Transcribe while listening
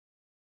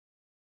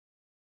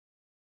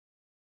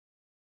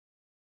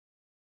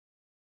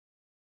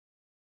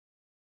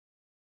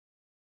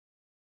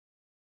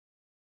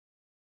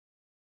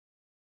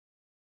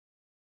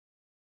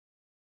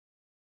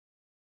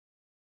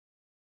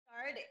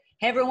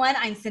Hey everyone,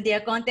 I'm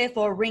Cynthia Conte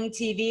for Ring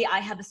TV. I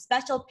have a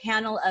special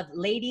panel of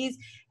ladies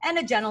and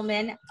a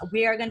gentleman.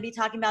 We are going to be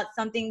talking about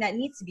something that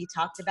needs to be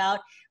talked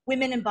about.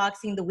 Women in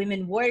boxing, the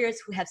women warriors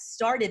who have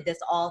started this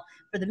all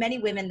for the many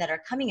women that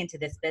are coming into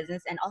this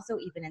business and also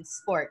even in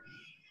sport.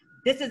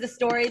 This is a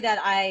story that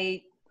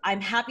I'm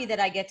happy that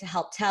I get to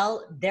help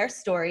tell their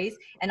stories,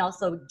 and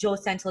also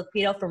Joseph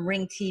Santoliquito from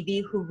Ring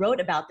TV who wrote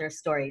about their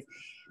stories.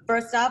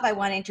 First off, I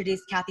want to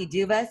introduce Kathy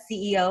Duva,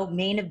 CEO,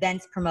 Main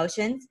Events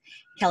Promotions,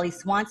 Kelly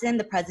Swanson,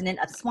 the president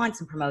of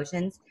Swanson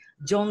Communications,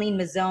 Jolene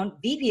Mizzone,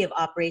 VP of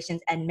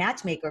Operations and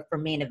Matchmaker for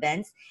Main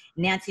Events,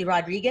 Nancy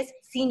Rodriguez,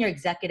 Senior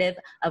Executive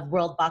of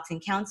World Boxing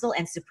Council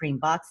and Supreme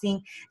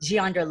Boxing,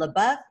 Jeandra Le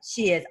Beauf,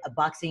 she is a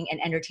boxing and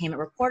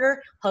entertainment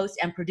reporter, host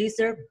and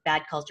producer,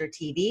 Bad Culture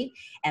TV,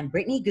 and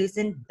Brittany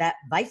Goosen-Brown,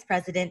 Vice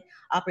President,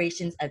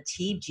 Operations of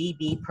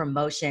TGB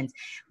Promotions.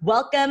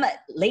 Welcome,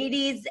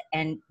 ladies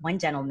and one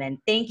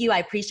gentleman. Thank you. I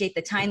appreciate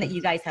the time that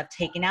you guys have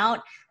taken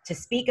out to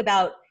speak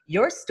about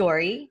your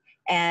story.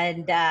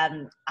 And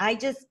I'm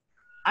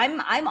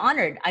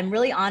honored. I'm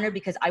really honored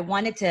because I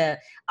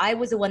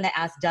was the one that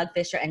asked Doug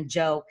Fisher and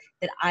Joe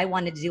that I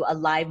wanted to do a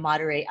live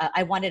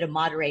I wanted to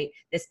moderate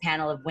this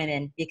panel of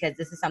women because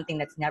this is something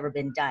that's never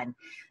been done.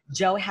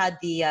 Joe had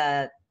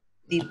the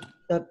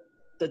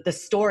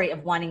story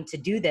of wanting to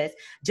do this.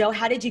 Joe,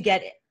 how did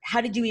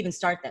you even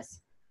start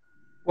this?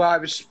 Well, I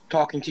was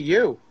talking to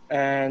you,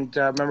 and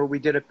remember we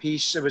did a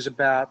piece, it was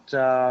about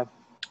 2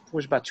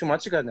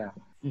 months ago now.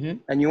 Mm-hmm.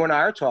 And you and I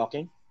are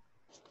talking.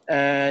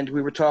 And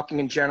we were talking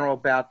in general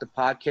about the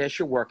podcast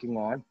you're working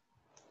on.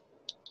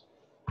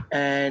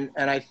 And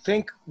I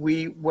think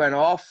we went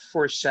off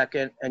for a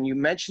second, and you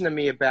mentioned to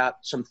me about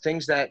some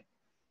things that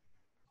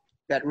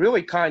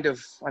really kind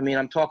of, I mean,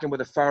 I'm talking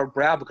with a furrowed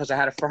brow because I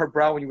had a furrowed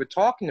brow when you were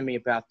talking to me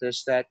about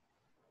this, that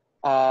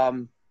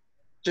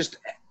just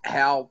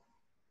how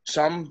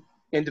some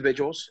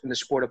individuals in the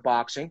sport of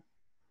boxing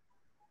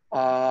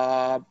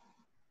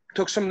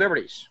took some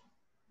liberties,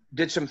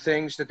 did some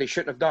things that they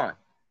shouldn't have done.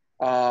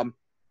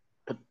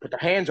 Put their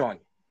hands on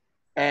you.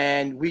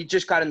 And we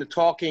just got into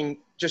talking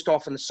just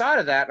off on the side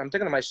of that. And I'm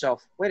thinking to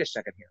myself, wait a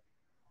second here.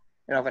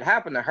 You know, if it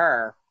happened to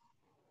her,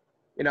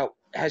 you know,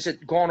 has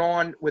it gone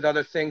on with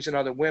other things and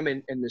other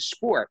women in this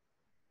sport?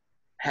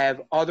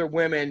 Have other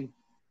women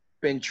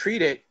been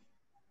treated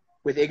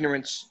with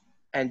ignorance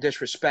and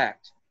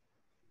disrespect?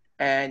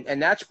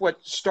 And that's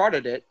what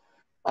started it.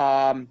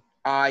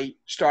 I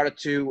started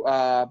to,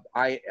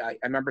 I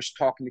remember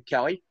talking to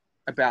Kelly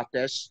about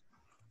this.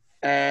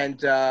 And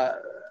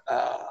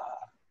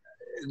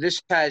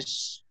this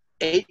has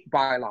 8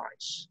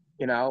 bylines,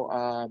 you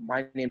know,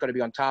 my name's going to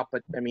be on top,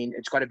 but I mean,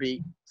 it's going to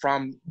be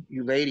from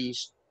you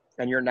ladies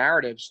and your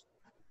narratives.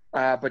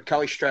 But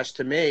Kelly stressed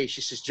to me,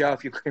 she says, Joe,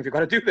 if you're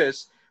going to do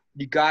this,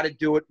 you got to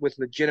do it with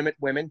legitimate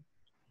women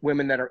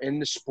that are in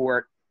the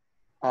sport,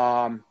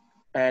 and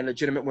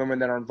legitimate women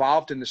that are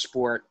involved in the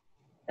sport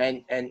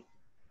and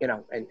you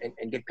know,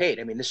 and get paid.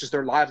 I mean, this is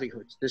their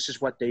livelihoods. This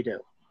is what they do.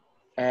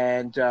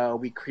 And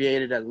we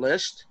created a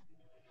list,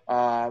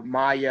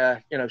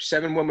 my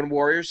 7 women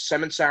warriors,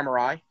 7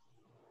 samurai,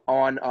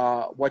 on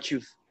what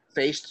you've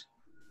faced,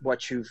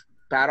 what you've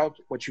battled,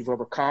 what you've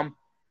overcome,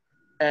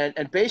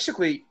 and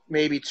basically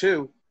maybe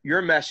too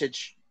your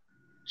message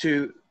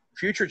to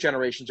future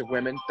generations of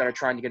women that are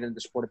trying to get into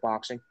the sport of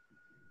boxing,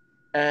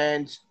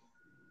 and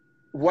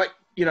what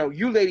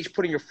you ladies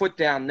putting your foot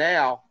down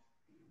now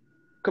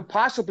could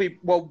possibly,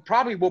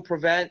 probably will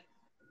prevent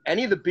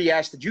any of the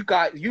BS that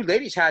you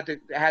ladies had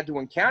to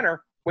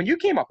encounter when you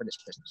came up in this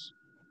business.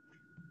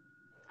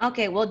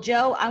 Okay, well,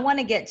 Joe, I want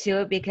to get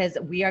to it because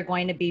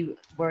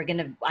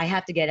I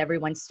have to get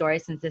everyone's story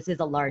since this is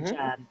a large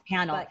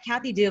panel. But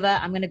Kathy Duva,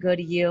 I'm going to go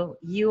to you.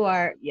 You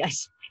are,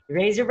 yes,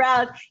 raise your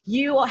brows.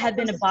 You have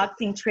been a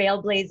boxing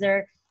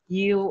trailblazer.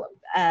 You,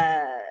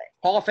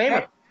 Hall of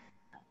Famer.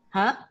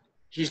 Huh?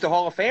 She's the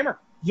Hall of Famer.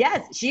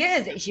 Yes, she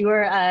is. You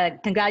were,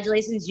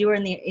 congratulations. You were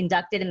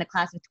inducted in the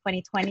class of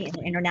 2020 in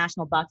the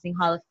International Boxing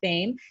Hall of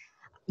Fame.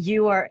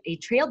 You are a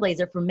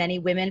trailblazer for many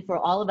women, for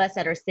all of us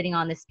that are sitting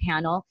on this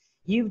panel.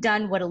 You've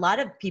done what a lot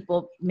of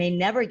people may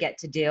never get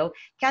to do.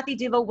 Kathy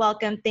Duva,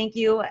 welcome. Thank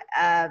you.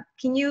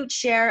 Can you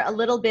share a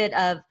little bit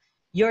of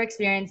your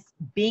experience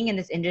being in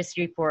this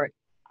industry for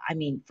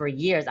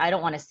years? I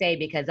don't want to say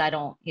because I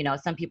don't,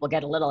 some people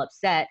get a little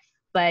upset,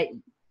 but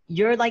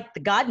you're like the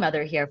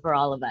godmother here for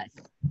all of us.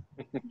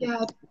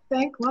 Yeah,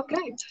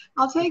 okay.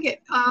 I'll take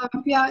it.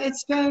 Yeah,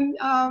 it's been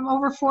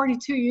over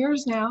 42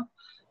 years now.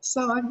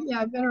 So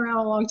I've been around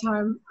a long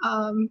time.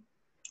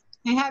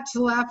 I had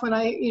to laugh when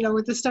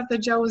with the stuff that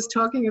Joe was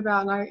talking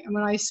about, and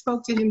when I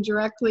spoke to him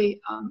directly,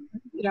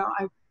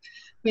 I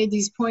made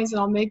these points and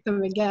I'll make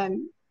them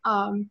again.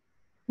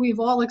 We've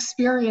all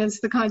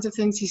experienced the kinds of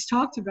things he's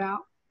talked about.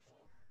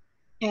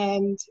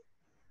 And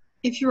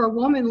if you're a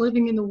woman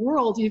living in the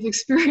world, you've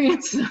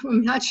experienced them.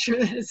 I'm not sure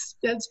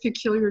that's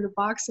peculiar to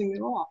boxing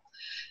at all.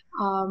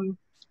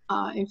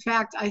 In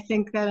fact, I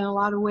think that in a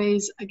lot of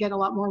ways, I get a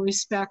lot more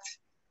respect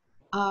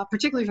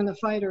particularly from the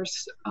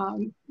fighters,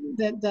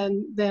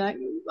 than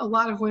a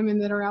lot of women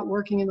that are out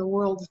working in the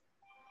world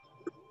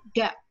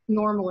get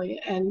normally.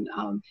 And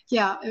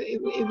yeah,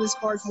 it was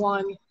hard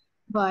won,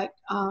 but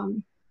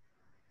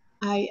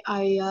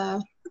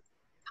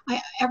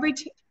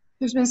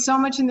there's been so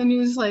much in the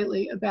news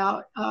lately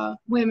about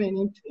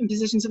women in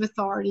positions of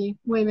authority,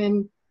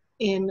 women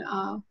in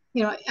out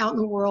in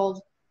the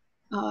world,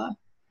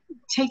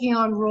 taking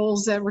on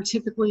roles that were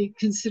typically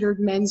considered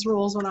men's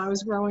roles when I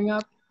was growing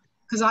up,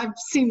 because I've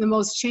seen the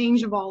most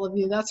change of all of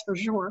you, that's for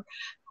sure.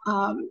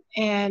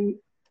 And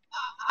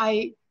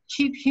I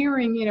keep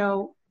hearing,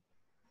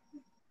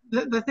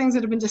 the things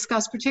that have been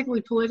discussed,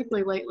 particularly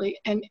politically lately,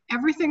 and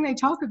everything they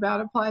talk about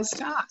applies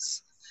to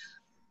us.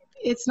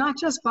 It's not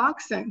just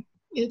boxing,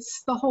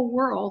 it's the whole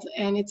world,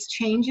 and it's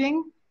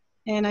changing,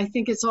 and I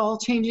think it's all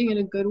changing in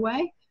a good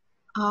way.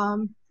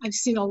 I've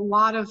seen a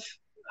lot of,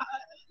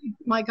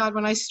 my God,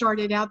 when I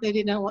started out, they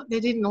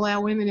didn't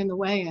allow women in the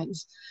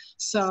weigh-ins.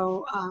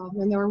 So,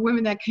 and there were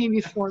women that came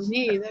before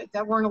me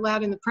that weren't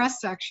allowed in the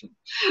press section.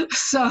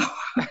 So,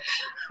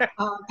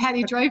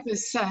 Patty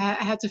Dreyfus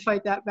had to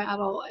fight that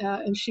battle,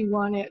 and she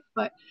won it.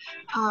 But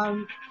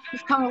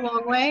we've come a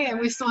long way, and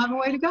we still have a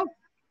way to go.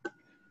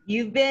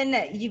 You've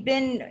had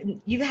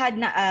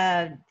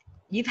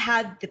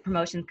the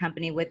promotions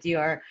company with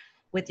your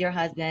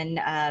husband,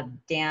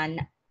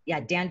 Dan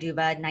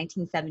Duva,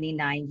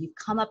 1979. You've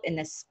come up in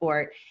this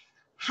sport.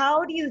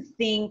 How do you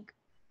think,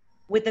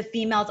 with the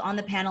females on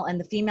the panel and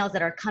the females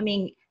that are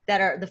coming, that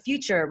are the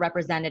future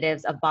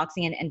representatives of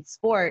boxing and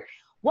sport,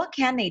 what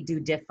can they do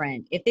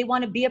different? If they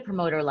want to be a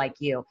promoter like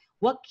you,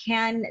 what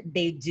can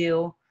they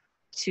do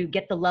to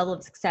get the level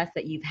of success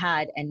that you've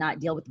had and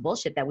not deal with the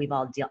bullshit that we've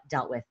all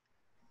dealt with?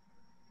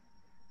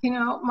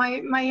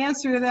 My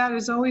answer to that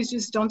is always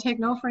just don't take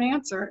no for an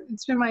answer.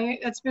 That's been my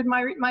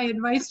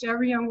advice to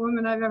every young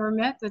woman I've ever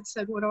met that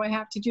said, what do I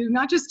have to do?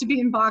 Not just to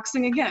be in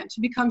boxing again, to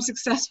become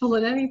successful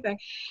at anything.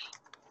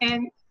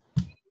 And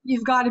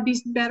you've got to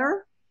be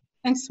better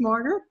and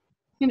smarter.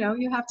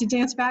 You have to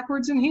dance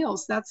backwards in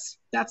heels. That's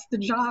the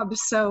job.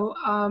 So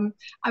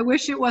I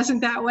wish it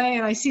wasn't that way.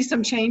 And I see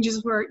some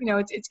changes where,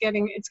 it's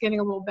getting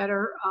a little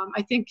better.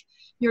 I think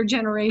your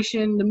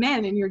generation, the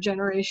men in your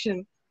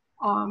generation,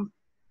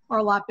 are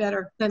a lot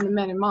better than the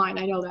men in mine.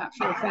 I know that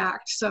for a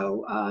fact.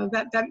 So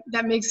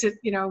that makes it,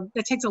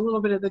 that takes a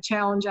little bit of the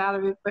challenge out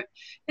of it, but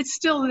it's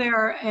still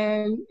there.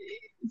 And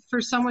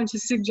for someone to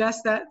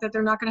suggest that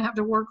they're not going to have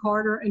to work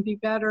harder and be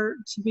better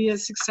to be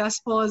as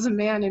successful as a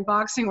man in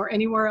boxing or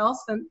anywhere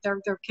else, then they're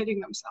kidding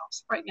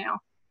themselves right now.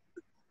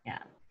 Yeah.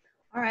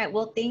 All right.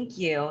 Well, thank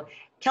you.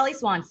 Kelly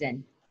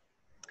Swanson,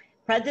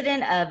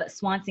 President of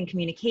Swanson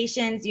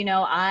Communications.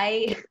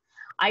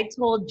 I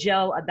told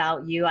Joe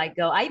about you. I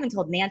even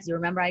told Nancy,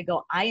 remember, I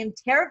am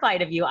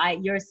terrified of you.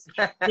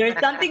 There's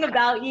something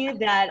about you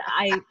that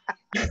I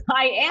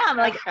am.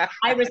 Like,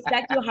 I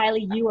respect you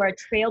highly. You are a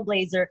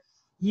trailblazer.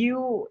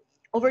 You,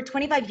 over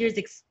 25 years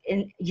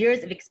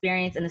of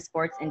experience in the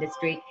sports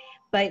industry,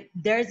 but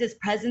there's this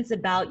presence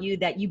about you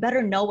that you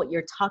better know what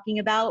you're talking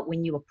about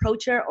when you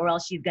approach her, or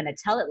else she's going to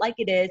tell it like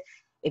it is.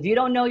 If you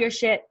don't know your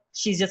shit,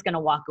 she's just going to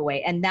walk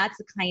away. And that's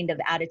the kind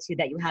of attitude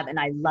that you have, and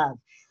I love.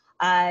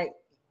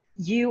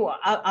 You,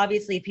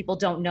 obviously, if people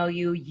don't know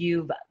you,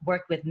 you've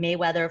worked with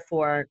Mayweather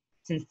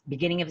since the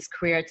beginning of his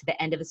career to the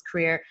end of his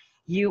career.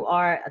 You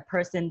are a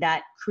person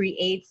that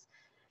creates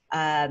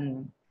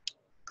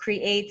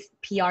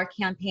PR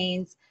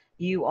campaigns.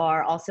 You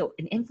are also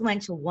an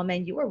influential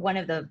woman. You were one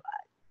of the,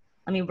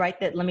 let me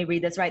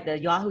read this right, the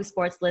Yahoo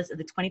Sports list of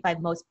the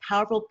 25 most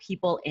powerful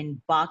people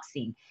in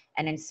boxing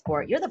and in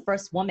sport. You're the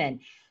first woman.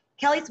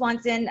 Kelly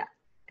Swanson,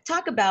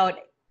 talk about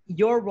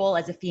your role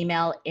as a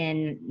female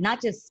in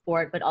not just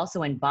sport, but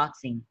also in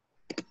boxing.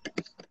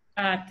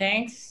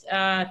 Thanks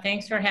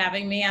for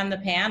having me on the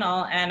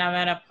panel. And I'm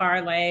going to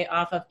parlay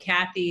off of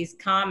Kathy's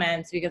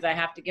comments because I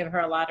have to give her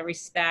a lot of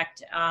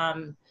respect.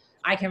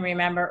 I can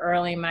remember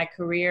early in my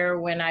career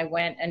when I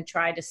went and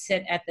tried to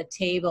sit at the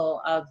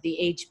table of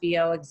the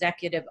HBO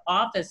executive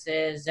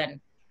offices,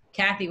 and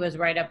Kathy was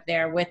right up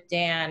there with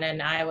Dan,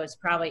 and I was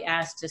probably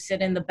asked to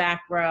sit in the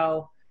back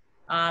row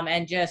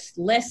and just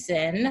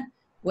listen,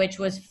 which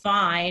was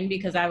fine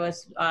because I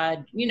was,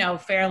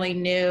 fairly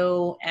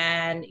new.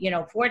 And,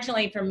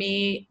 fortunately for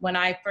me, when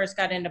I first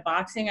got into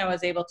boxing, I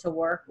was able to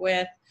work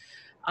with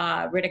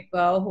Riddick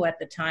Bowe, who at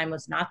the time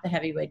was not the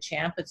heavyweight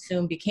champ, but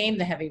soon became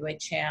the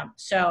heavyweight champ.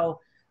 So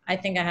I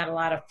think I had a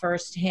lot of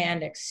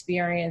firsthand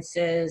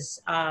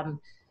experiences,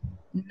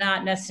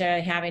 not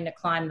necessarily having to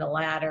climb the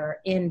ladder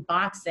in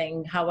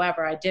boxing.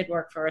 However, I did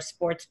work for a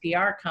sports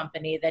PR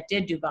company that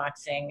did do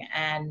boxing,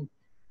 and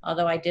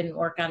although I didn't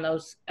work on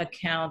those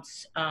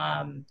accounts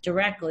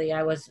directly,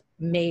 I was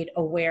made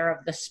aware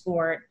of the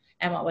sport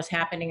and what was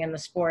happening in the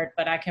sport.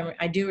 But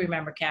I do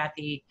remember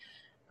Kathy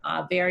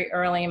very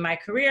early in my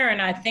career,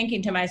 and I'm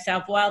thinking to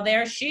myself, well,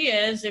 there she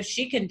is. If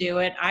she can do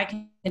it, I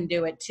can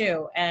do it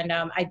too. And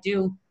I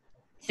do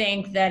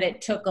think that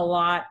it took a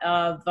lot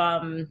of,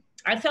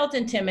 I felt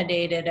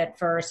intimidated at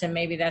first, and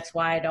maybe that's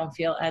why I don't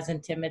feel as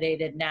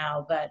intimidated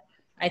now. But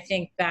I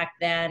think back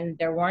then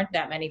there weren't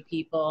that many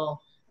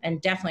people,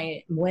 and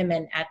definitely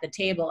women at the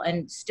table.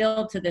 And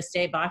still to this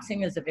day,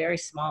 boxing is a very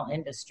small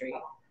industry.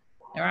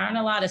 There aren't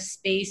a lot of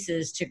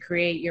spaces to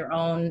create your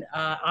own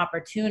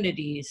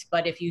opportunities,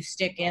 but if you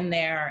stick in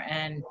there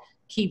and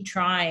keep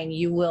trying,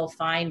 you will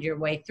find your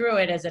way through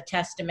it, as a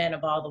testament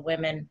of all the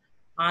women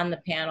on the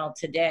panel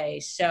today.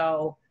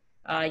 So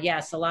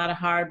yes, a lot of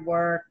hard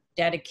work,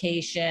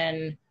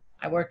 dedication.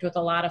 I worked with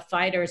a lot of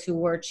fighters who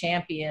were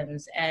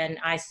champions, and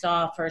I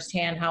saw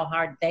firsthand how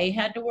hard they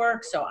had to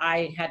work. So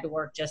I had to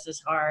work just as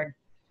hard.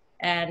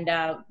 And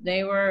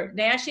they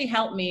actually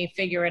helped me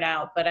figure it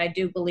out. But I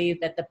do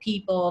believe that the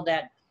people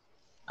that,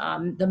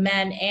 the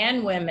men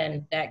and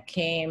women that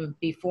came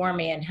before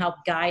me and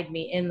helped guide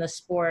me in the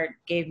sport,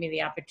 gave me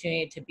the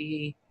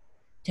opportunity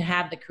to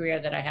have the career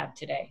that I have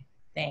today.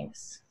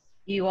 Thanks.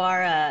 You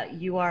are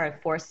a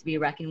force to be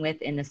reckoned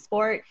with in the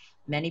sport.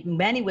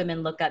 Many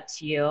women look up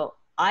to you.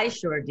 I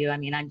sure do. I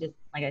mean, I'm just,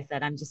 like I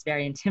said, I'm just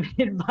very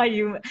intimidated by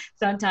you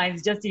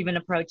sometimes, just to even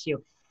approach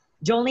you.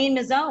 Jolene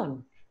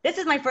Mizzone, this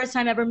is my first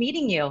time ever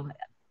meeting you.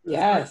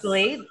 Yes.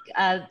 Personally,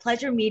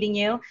 pleasure meeting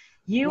you.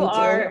 You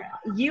are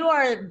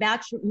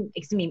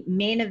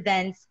main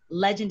events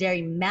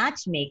legendary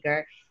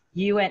matchmaker.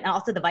 You and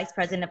also the vice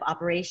president of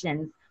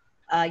operations.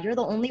 You're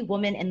the only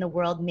woman in the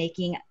world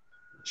making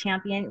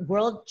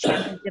world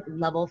championship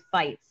level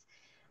fights.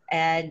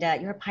 And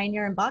you're a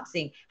pioneer in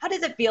boxing. How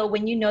does it feel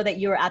when you know that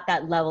you were at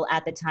that level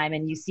at the time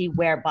and you see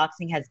where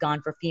boxing has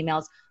gone for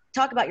females?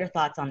 Talk about your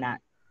thoughts on that.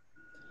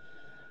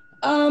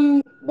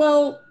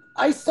 Well,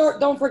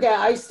 don't forget,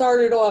 I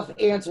started off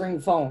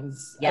answering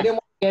phones. Yes. I didn't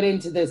want to get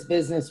into this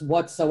business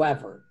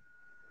whatsoever.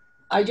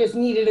 I just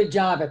needed a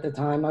job at the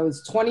time. I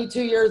was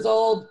 22 years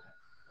old.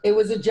 It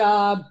was a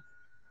job.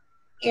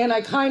 And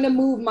I kind of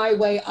moved my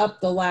way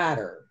up the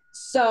ladder.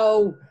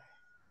 So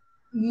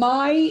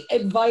my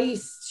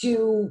advice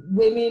to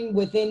women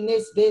within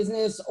this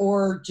business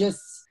or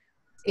just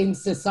in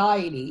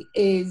society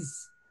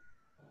is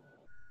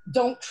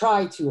don't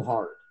try too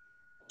hard.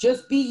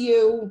 Just be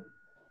you,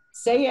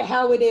 say it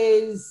how it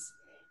is,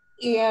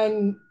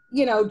 and,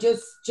 you know,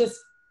 just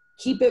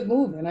keep it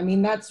moving. I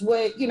mean, that's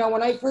what, you know,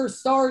 when I first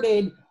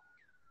started,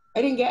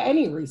 I didn't get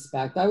any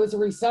respect. I was a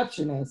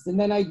receptionist, and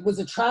then I was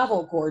a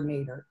travel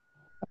coordinator.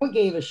 No one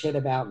gave a shit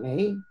about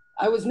me.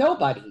 I was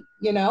nobody,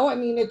 you know? I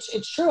mean,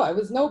 it's true. I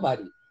was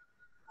nobody.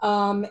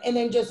 And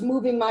then just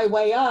moving my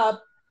way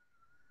up,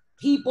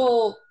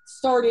 people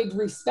started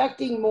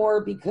respecting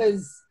more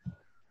because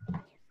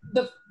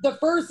the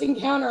first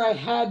encounter I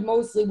had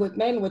mostly with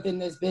men within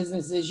this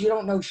business is you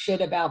don't know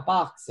shit about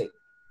boxing.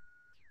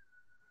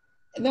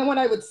 And then when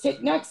I would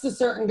sit next to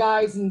certain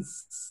guys and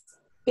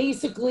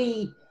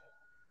basically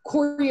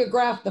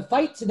choreograph the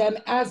fight to them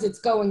as it's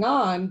going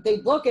on,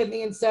 they'd look at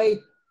me and say,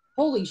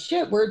 holy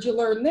shit, where'd you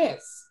learn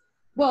this?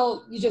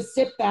 Well, you just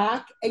sit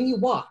back and you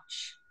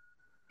watch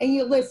and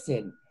you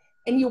listen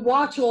and you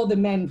watch all the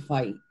men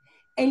fight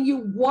and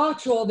you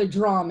watch all the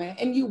drama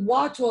and you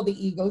watch all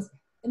the egos,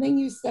 and then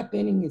you step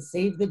in and you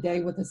save the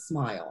day with a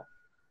smile.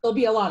 There'll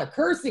be a lot of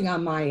cursing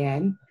on my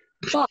end,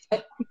 but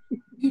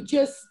you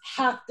just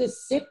have to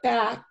sit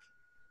back,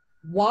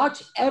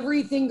 watch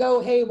everything go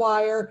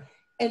haywire.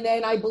 And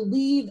then I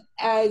believe,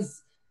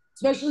 as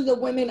especially the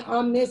women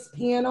on this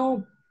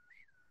panel,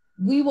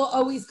 we will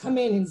always come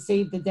in and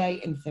save the day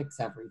and fix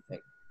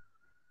everything,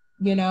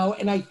 you know?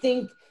 And I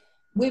think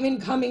women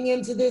coming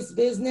into this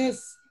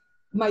business,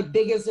 my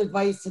biggest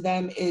advice to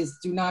them is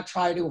do not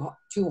try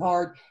too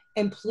hard.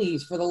 And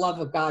please, for the love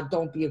of God,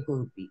 don't be a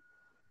groupie.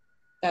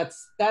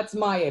 That's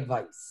my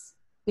advice,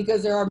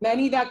 because there are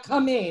many that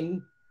come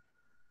in,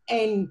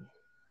 and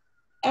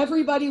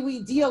everybody we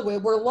deal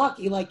with, we're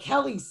lucky, like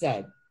Kelly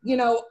said. You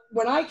know,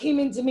 when I came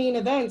into main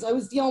events, I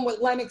was dealing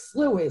with Lennox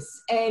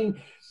Lewis and,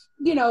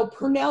 you know,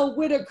 Pernell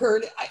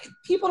Whitaker.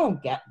 People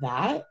don't get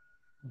that.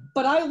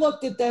 But I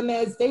looked at them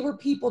as they were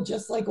people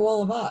just like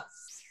all of us.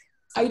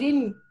 I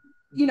didn't,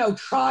 you know,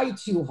 try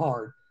too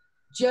hard.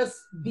 Just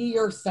be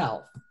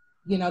yourself.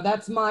 You know,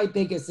 that's my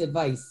biggest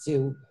advice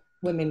to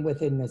women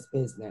within this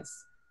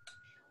business.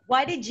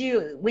 Why did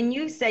you, when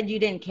you said you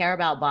didn't care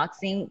about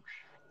boxing,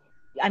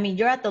 I mean,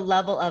 you're at the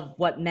level of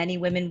what many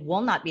women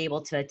will not be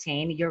able to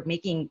attain. You're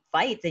making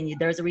fights, and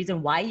there's a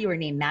reason why you were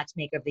named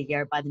Matchmaker of the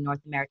Year by the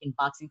North American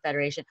Boxing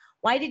Federation.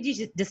 Why did you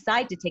just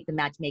decide to take the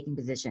matchmaking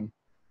position?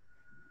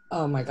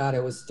 Oh my God,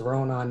 it was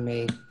thrown on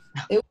me.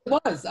 It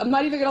was. I'm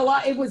not even gonna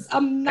lie. It was.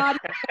 I'm not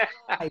even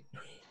gonna lie.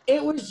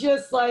 It was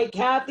just like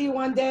Kathy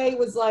one day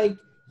was like,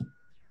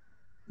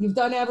 "You've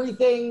done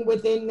everything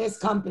within this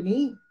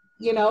company,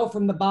 you know,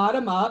 from the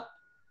bottom up.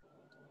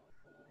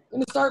 I'm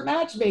gonna start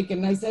matchmaking."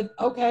 And I said,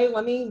 "Okay,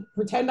 let me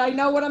pretend I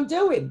know what I'm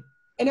doing,"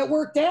 and it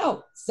worked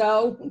out.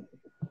 So.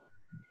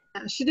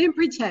 Yeah, she didn't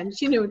pretend.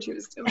 She knew what she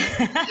was doing.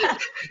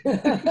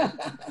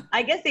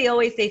 I guess they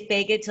always say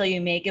fake it till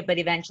you make it, but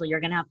eventually you're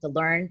going to have to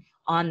learn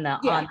on the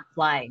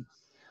fly.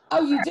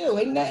 Oh, you do.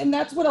 And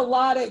that's what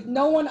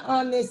no one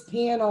on this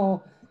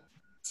panel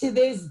to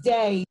this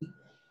day,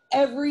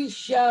 every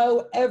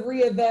show,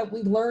 every event,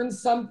 we learn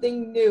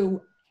something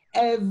new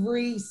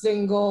every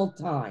single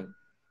time.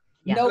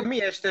 Yeah. No, Let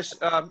me ask this,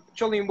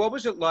 Jolene, what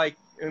was it like,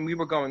 and we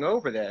were going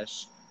over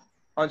this,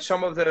 on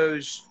some of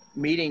those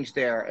meetings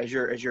there as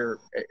you're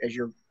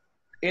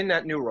in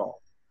that new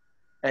role,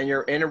 and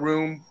you're in a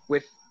room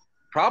with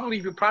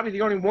you're probably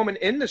the only woman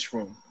in this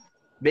room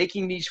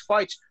making these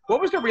fights.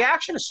 What was the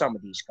reaction of some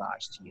of these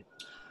guys to you?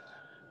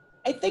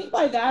 I think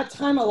by that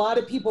time, a lot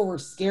of people were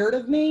scared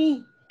of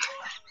me.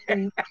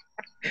 And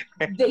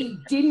they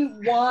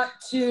didn't want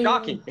to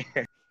Shocking.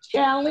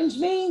 challenge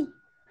me.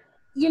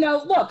 You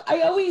know, look,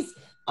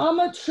 I'm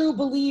a true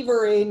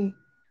believer in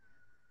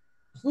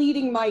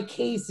pleading my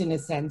case in a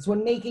sense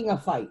when making a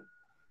fight.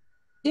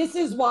 This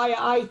is why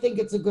I think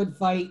it's a good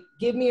fight.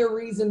 Give me a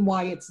reason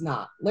why it's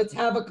not. Let's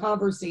have a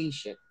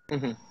conversation.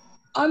 Mm-hmm.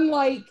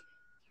 Unlike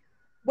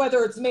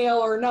whether it's male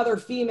or another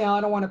female,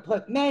 I don't want to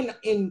put men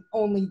in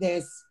only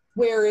this,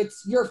 where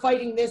it's you're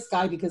fighting this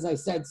guy because I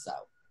said so.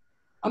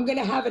 I'm going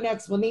to have an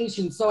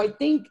explanation. So I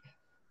think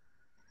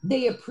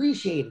they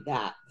appreciated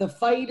that. The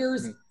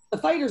fighters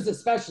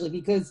especially,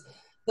 because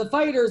the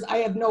fighters, I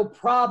have no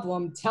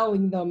problem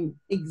telling them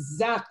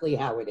exactly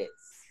how it is.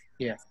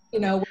 Yeah. You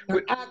know, when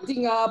they're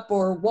acting up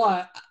or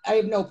what, I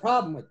have no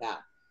problem with that.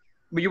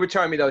 But you were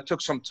telling me, though, it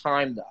took some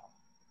time, though,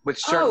 with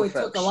certain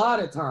folks. Took a lot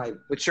of time.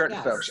 With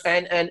certain folks.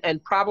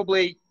 And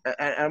probably,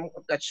 and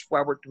that's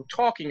why we're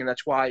talking, and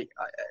that's why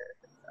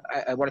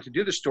I wanted to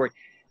do this story.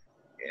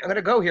 I'm going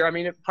to go here. I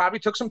mean, it probably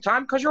took some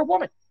time because you're a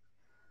woman.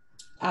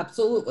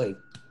 Absolutely.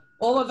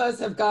 All of us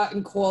have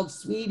gotten called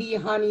sweetie,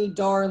 honey,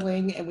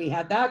 darling, and we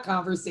had that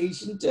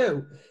conversation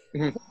too.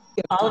 Mm-hmm.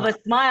 All of us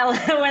smile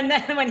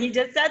when he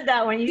just said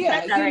that. When you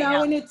said that,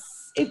 now. And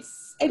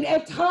and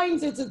at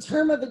times it's a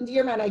term of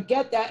endearment. I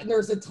get that, and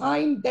there's a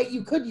time that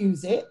you could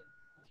use it.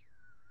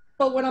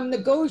 But when I'm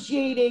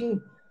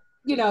negotiating,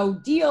 you know,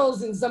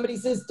 deals, and somebody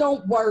says,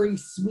 "Don't worry,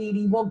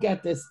 sweetie, we'll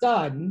get this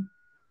done,"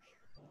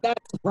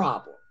 that's a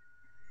problem.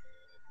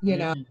 You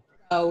know,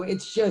 so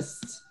it's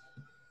just,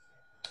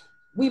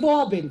 we've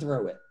all been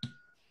through it.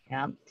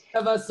 Yeah.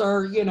 Of us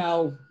are, you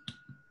know,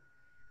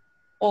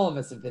 all of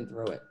us have been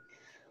through it.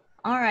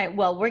 All right.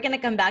 Well, we're going to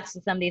come back to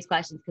some of these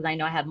questions because I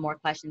know I have more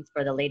questions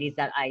for the ladies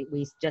that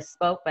we just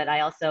spoke, but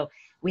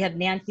we have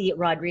Nancy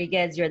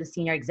Rodriguez. You're the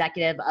senior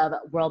executive of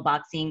World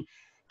Boxing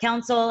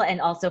Council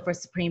and also for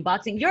Supreme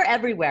Boxing. You're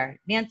everywhere.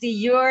 Nancy,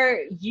 you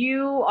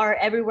are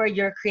everywhere.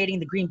 You're creating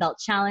the Green Belt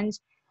Challenge.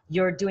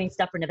 You're doing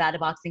stuff for Nevada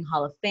Boxing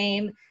Hall of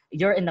Fame.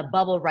 You're in the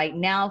bubble right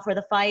now for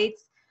the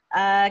fights.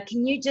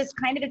 Can you just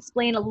kind of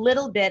explain a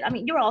little bit? I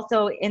mean, you're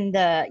also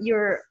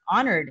you're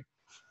honored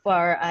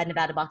for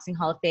Nevada Boxing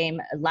Hall of Fame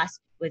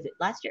last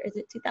year? Is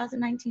it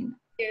 2019?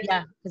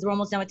 Yeah, because we're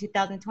almost done with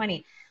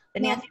 2020.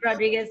 But Nancy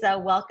Rodriguez,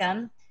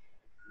 welcome.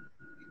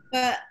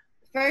 But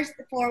first,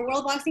 for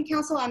World Boxing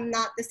Council, I'm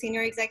not the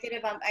senior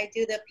executive. I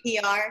do the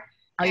PR.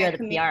 Oh, you're the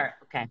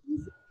PR. Okay.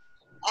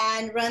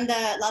 And run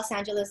the Los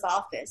Angeles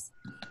office.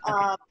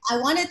 I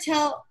want to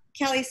tell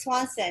Kelly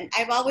Swanson,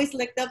 I've always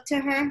looked up to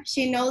her.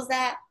 She knows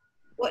that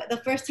the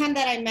first time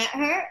that I met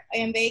her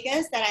in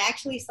Vegas, that I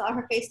actually saw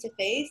her face to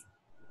face.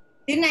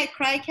 Didn't I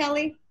cry,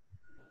 Kelly?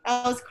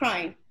 I was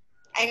crying.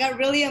 I got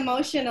really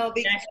emotional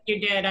because yes, you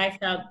did. I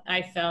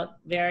felt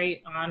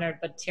very honored,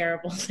 but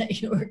terrible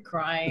that you were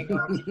crying.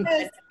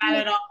 It's not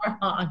at all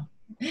wrong.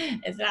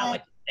 It's not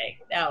what you think.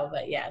 No,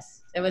 but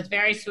yes, it was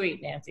very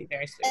sweet, Nancy.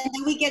 Very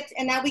sweet.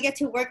 And now we get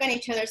to work on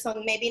each other.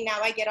 So maybe now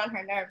I get on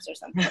her nerves or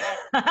something.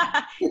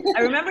 I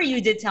remember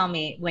you did tell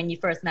me when you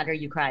first met her,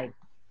 you cried.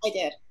 I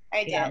did.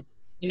 Yeah.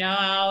 You know,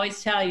 I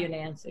always tell you,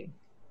 Nancy.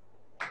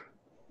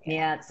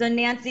 Yeah. So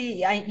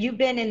Nancy, you've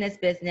been in this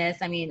business.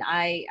 I mean,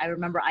 I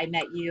remember I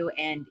met you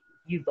and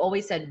you've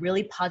always said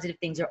really positive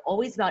things. You're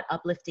always about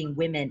uplifting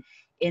women,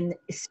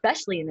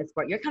 especially in this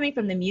sport. You're coming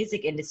from the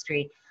music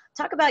industry.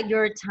 Talk about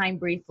your time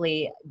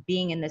briefly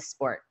being in this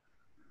sport.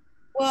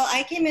 Well,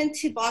 I came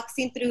into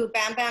boxing through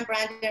Bam Bam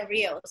Brandon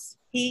Rios.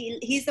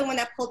 He's the one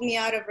that pulled me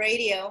out of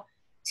radio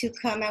to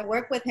come and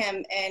work with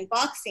him in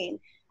boxing.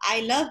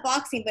 I love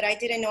boxing, but I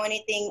didn't know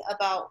anything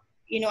about,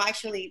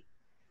 actually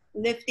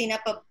lifting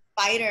up a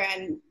fighter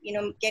and,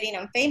 getting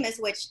him famous,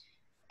 which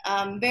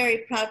I'm very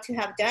proud to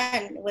have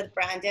done with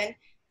Brandon.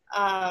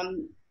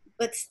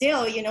 But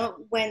still,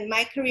 when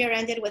my career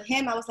ended with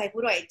him, I was like,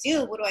 what do I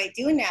do? What do I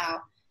do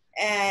now?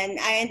 And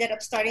I ended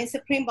up starting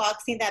Supreme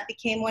Boxing. That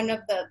became one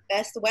of the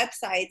best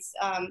websites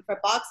for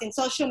boxing,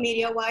 social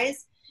media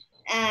wise.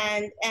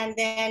 And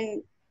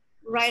then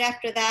right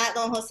after that,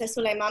 Don Jose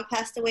Suleiman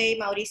passed away.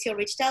 Mauricio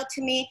reached out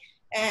to me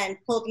and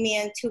pulled me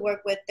in to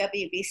work with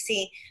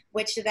WBC,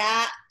 which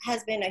that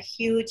has been a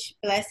huge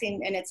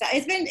blessing. And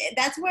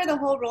that's where the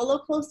whole roller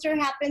coaster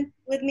happened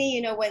with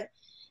me. When,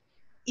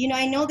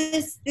 I know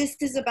this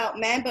is about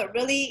men, but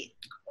really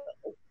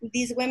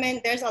these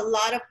women, there's a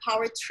lot of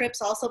power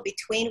trips also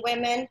between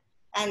women.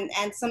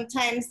 And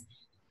sometimes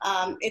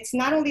it's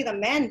not only the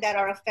men that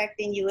are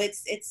affecting you,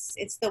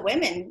 it's the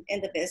women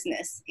in the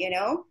business,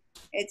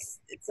 it's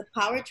a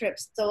power trip.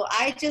 So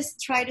I just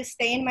try to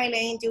stay in my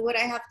lane, do what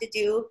I have to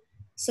do,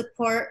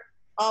 support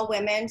all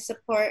women,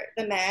 support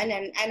the men.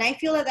 And I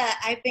feel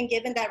that I've been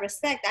given that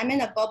respect. I'm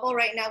in a bubble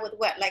right now with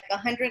what, like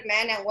 100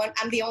 men, and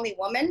I'm the only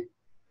woman.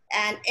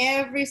 And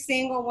every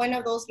single one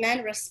of those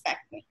men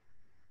respect me.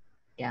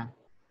 Yeah.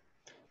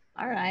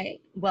 All right.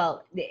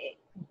 Well,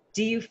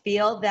 do you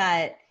feel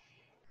that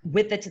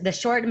with the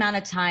short amount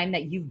of time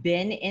that you've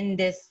been in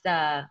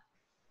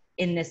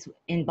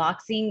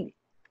boxing,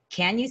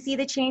 can you see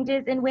the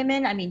changes in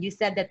women? I mean, you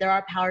said that there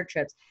are power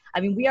trips. I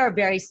mean, we are a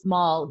very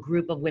small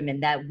group of women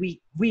that we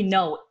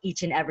know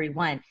each and every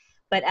one.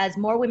 But as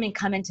more women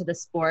come into the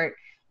sport,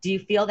 do you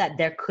feel that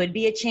there could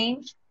be a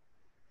change?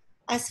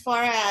 As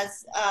far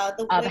as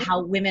of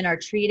how women are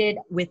treated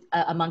with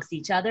amongst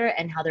each other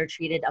and how they're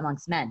treated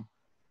amongst men?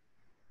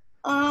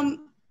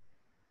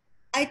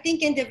 I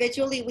think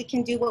individually we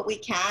can do what we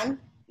can.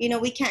 You know,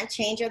 we can't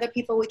change other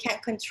people. We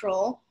can't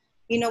control.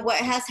 You know, what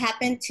has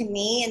happened to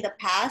me in the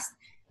past,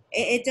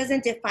 it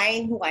doesn't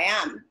define who I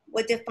am.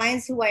 What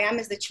defines who I am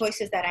is the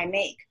choices that I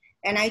make.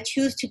 And I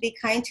choose to be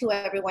kind to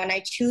everyone.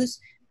 I choose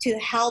to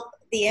help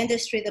the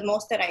industry the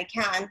most that I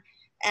can.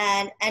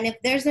 And if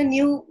there's a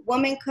new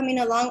woman coming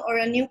along or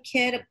a new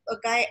kid, a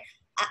guy,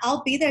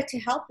 I'll be there to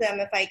help them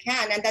if I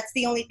can. And that's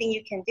the only thing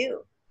you can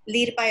do.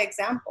 Lead by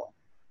example.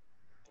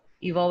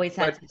 You've always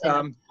had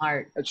such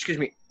heart. Excuse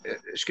me,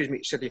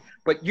 Cynthia.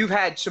 But you've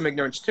had some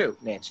ignorance too,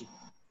 Nancy.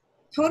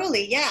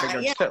 Totally,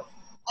 yeah. Too.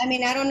 I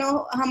mean, I don't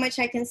know how much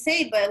I can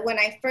say, but when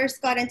I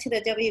first got into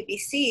the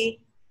WBC,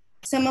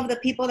 some of the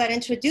people that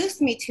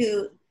introduced me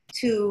to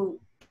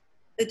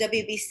the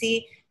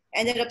WBC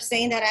ended up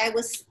saying that I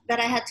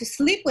had to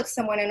sleep with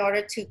someone in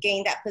order to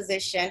gain that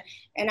position.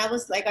 And I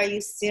was like, are you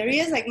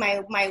serious? Like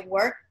my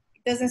work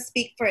doesn't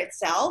speak for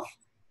itself.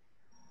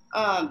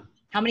 How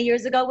many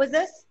years ago was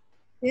this?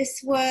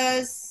 This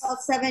was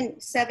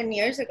about seven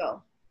years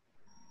ago.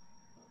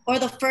 Or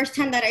the first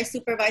time that I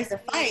supervised a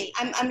fight.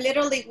 I'm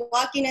literally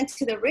walking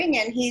into the ring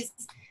and he's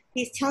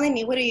telling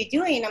me, what are you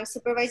doing? I'm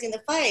supervising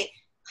the fight.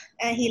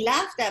 And he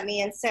laughed at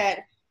me and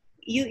said,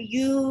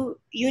 you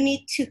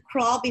need to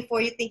crawl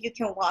before you think you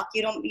can walk.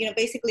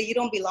 Basically you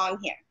don't belong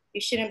here.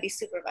 You shouldn't be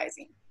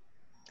supervising.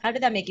 How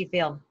did that make you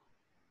feel?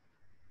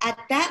 At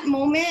that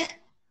moment,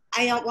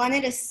 I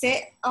wanted to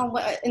sit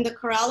in the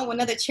corral in one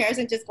of the chairs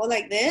and just go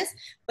like this.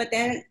 But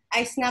then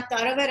I snapped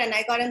out of it and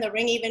I got in the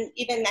ring.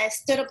 Even I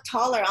stood up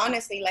taller,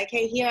 honestly, like,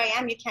 hey, here I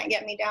am. You can't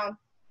get me down.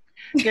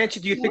 Nancy,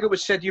 do you think it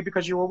was said to you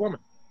because you were a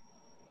woman?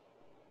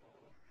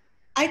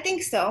 I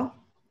think so.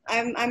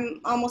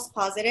 I'm almost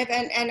positive.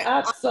 And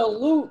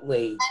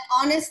absolutely. And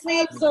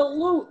honestly,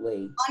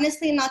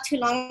 not too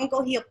long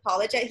ago, he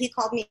apologized. He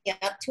called me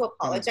up to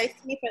apologize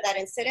to me for that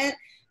incident.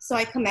 So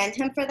I commend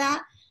him for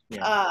that.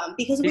 Yeah.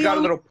 Because he got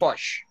a little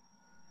push.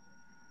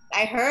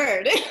 I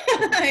heard.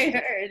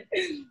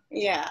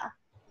 Yeah.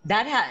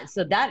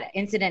 So that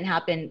incident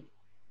happened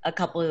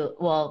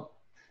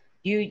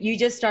you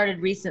just started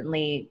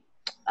recently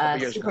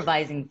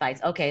supervising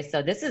fights. Okay,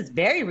 so this is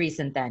very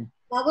recent then.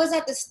 That was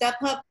at the Step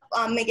Up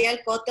Miguel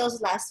Cotto's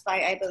last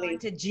fight, I believe.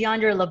 To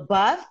Jeandra Le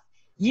Beauf,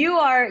 you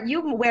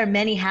wear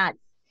many hats.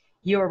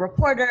 You're a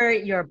reporter,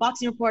 you're a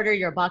boxing reporter,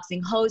 you're a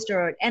boxing host,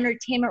 you're an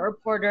entertainment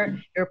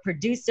reporter, you're a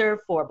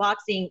producer for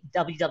boxing,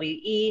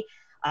 WWE.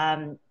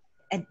 I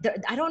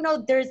don't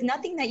know, there's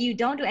nothing that you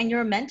don't do, and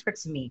you're a mentor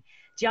to me.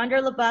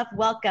 Jeandra Le Beauf,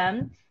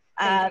 welcome.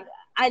 I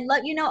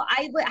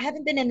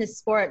haven't been in this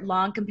sport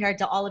long compared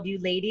to all of you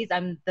ladies.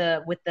 I'm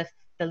with the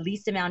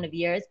least amount of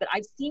years, but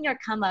I've seen your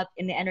come up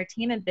in the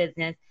entertainment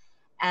business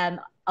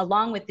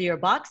along with your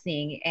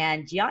boxing.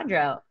 And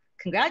Jeandra,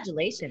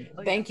 congratulations.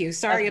 Thank you.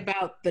 Sorry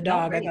about the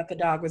dog. I thought the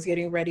dog was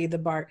getting ready to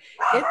bark.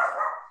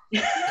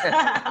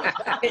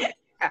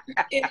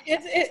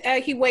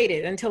 He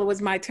waited until it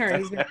was my turn.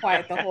 He's been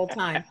quiet the whole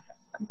time.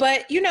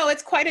 But,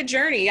 it's quite a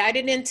journey. I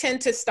didn't intend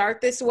to start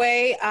this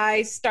way.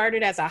 I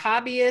started as a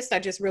hobbyist. I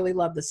just really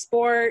love the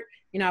sport.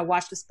 I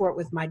watched the sport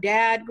with my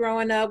dad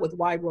growing up with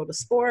Wide World of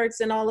Sports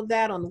and all of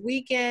that on the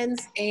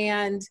weekends.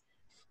 And,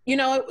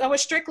 I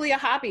was strictly a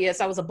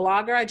hobbyist. I was a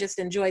blogger. I just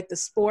enjoyed the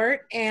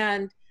sport.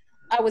 And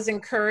I was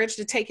encouraged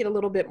to take it a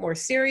little bit more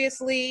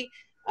seriously.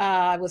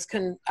 I was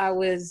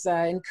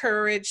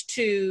encouraged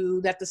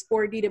that the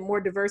sport needed more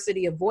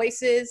diversity of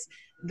voices.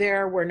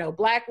 There were no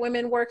Black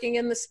women working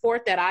in the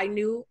sport that I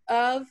knew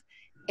of.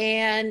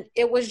 And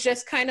it was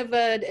just kind of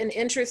an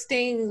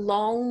interesting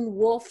lone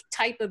wolf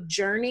type of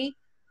journey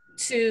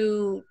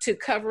to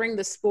covering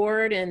the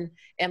sport and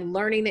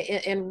learning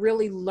and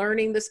really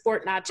learning the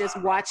sport, not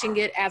just watching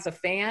it as a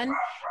fan.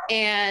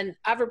 And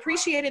I've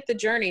appreciated the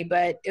journey,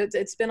 but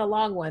it's been a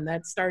long one.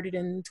 That started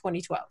in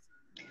 2012.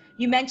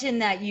 You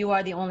mentioned that you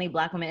are the only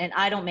Black woman, and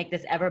I don't make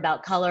this ever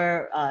about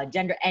color,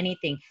 gender,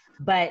 anything,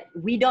 but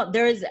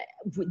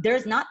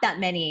there's not that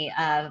many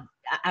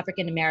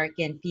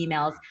African-American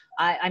females.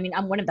 I mean,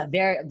 I'm one of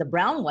the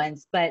brown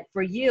ones, but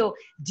for you,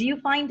 do you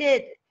find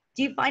it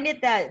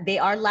that they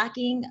are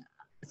lacking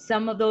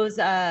some of those,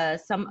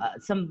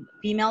 some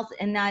females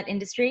in our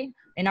industry?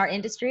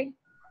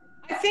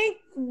 I think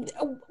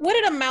what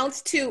it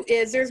amounts to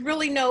is there's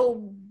really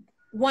no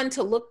one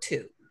to look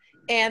to.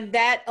 And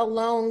that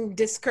alone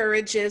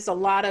discourages a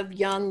lot of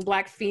young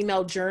Black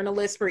female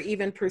journalists for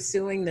even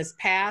pursuing this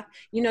path.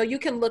 You know, you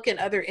can look at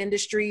other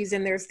industries,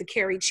 and there's the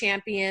Carrie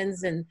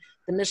Champions and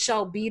the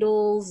Michelle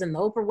Beadles and the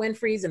Oprah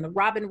Winfreys and the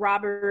Robin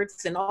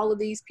Roberts and all of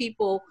these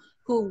people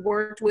who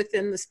worked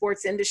within the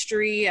sports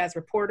industry as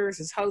reporters,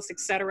 as hosts, et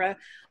cetera.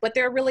 But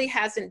there really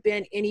hasn't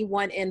been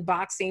anyone in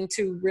boxing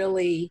to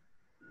really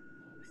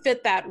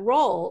fit that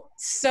role.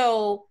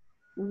 So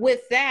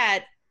with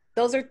that,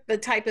 those are the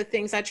type of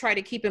things I try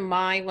to keep in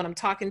mind when I'm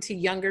talking to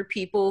younger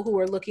people who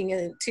are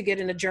looking to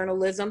get into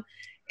journalism.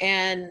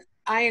 And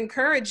I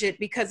encourage it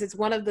because it's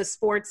one of the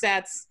sports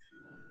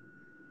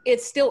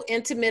it's still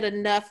intimate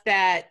enough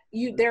that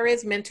there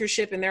is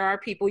mentorship and there are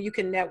people you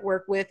can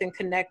network with and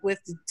connect with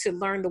to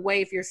learn the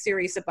way if you're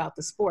serious about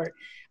the sport.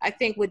 I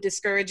think what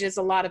discourages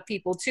a lot of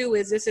people too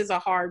is this is a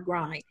hard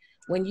grind.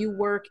 When you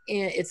work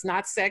it's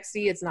not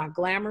sexy, it's not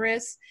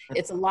glamorous.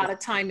 It's a lot of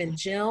time in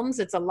gyms.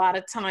 It's a lot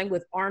of time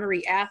with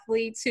ornery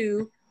athletes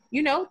who,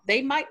 you know,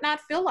 they might not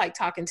feel like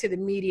talking to the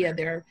media.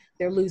 They're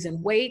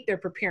losing weight. They're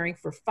preparing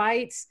for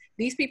fights.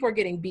 These people are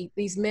getting beat.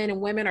 These men and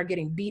women are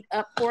getting beat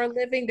up for a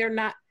living. They're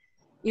not,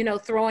 you know,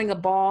 throwing a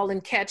ball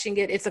and catching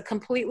it. It's a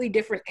completely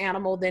different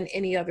animal than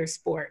any other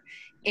sport.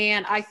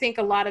 And I think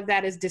a lot of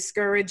that is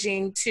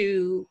discouraging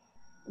to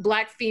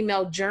Black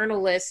female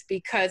journalists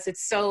because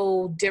it's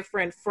so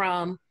different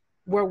from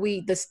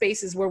the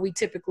spaces where we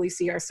typically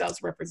see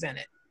ourselves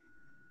represented.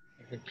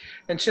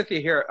 And Cynthia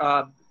here,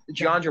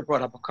 Jeandra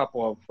brought up a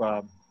couple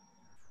of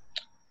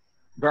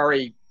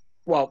very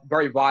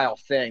vile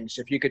things.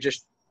 If you could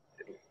just,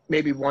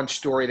 maybe one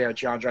story there,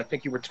 Jeandra. I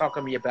think you were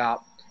talking to me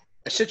about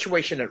a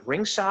situation at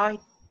ringside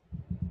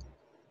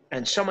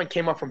and someone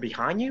came up from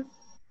behind you.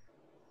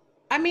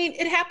 I mean,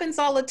 it happens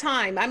all the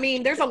time. I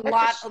mean, there's a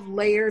lot of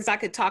layers I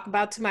could talk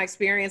about to my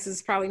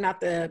experiences. Probably not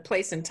the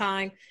place and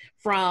time,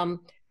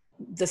 from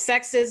the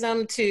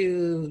sexism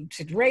to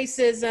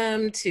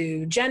racism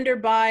to gender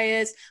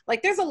bias.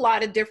 Like, there's a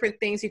lot of different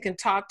things you can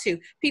talk to.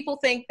 People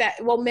think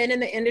that, well, men in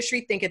the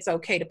industry think it's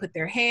okay to put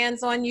their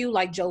hands on you,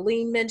 like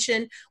Jolene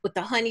mentioned, with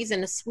the honeys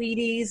and the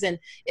sweeties, and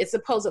it's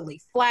supposedly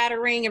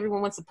flattering.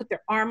 Everyone wants to put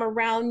their arm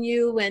around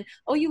you and,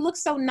 oh, you look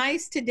so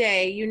nice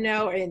today, you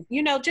know, and,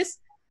 you know, just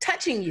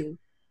touching you.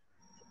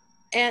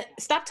 And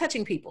stop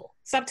touching people.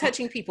 Stop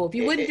touching people. If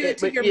you wouldn't do it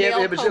to your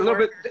male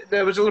coworker.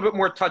 There was a little bit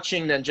more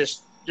touching than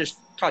just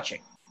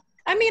touching.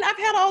 I mean, I've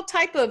had all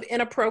type of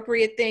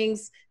inappropriate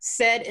things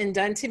said and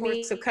done to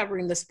me. So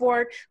covering the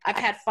sport, I've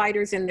had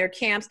fighters in their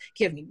camps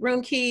give me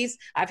room keys.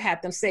 I've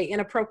had them say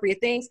inappropriate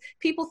things.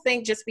 People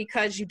think just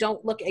because you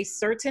don't look a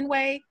certain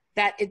way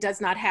that it does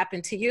not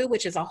happen to you,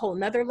 which is a whole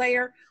nother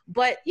layer.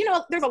 But, you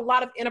know, there's a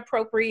lot of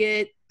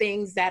inappropriate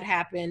things that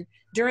happen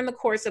during the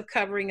course of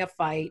covering a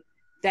fight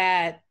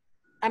that,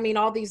 I mean,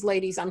 all these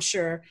ladies, I'm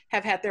sure,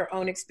 have had their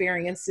own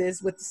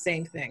experiences with the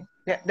same thing.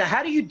 Now,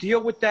 how do you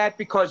deal with that?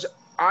 Because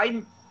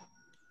I'm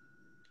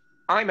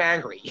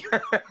angry,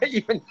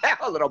 even now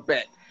a little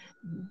bit.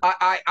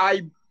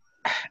 How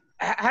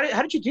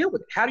did you deal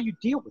with it? How do you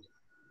deal with it?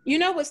 You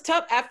know, it was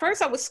tough. At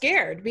first, I was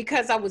scared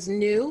because I was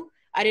new.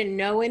 I didn't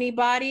know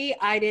anybody.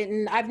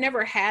 I've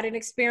never had an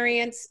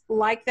experience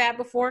like that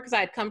before because I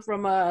had come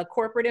from a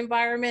corporate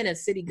environment, a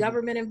city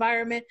government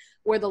environment,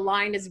 where the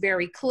line is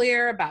very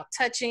clear about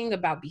touching,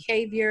 about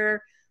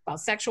behavior, about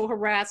sexual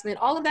harassment.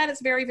 All of that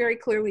is very, very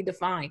clearly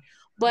defined.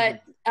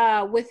 But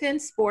within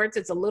sports,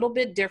 it's a little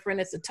bit different.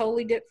 It's a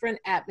totally different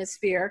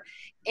atmosphere.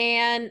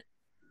 And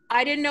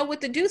I didn't know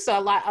what to do. So a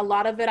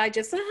lot of it, I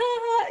just,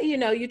 you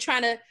know, you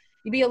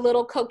be a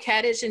little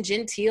coquettish and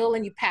genteel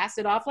and you pass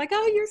it off like,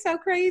 oh, you're so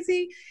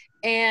crazy.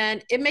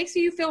 And it makes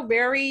you feel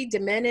very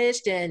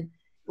diminished and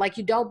like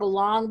you don't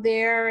belong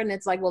there. And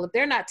it's like, well, if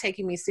they're not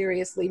taking me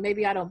seriously,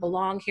 maybe I don't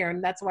belong here.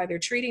 And that's why they're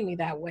treating me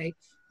that way.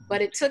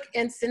 But it took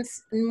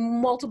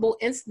multiple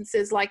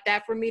instances like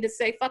that for me to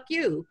say, fuck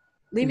you,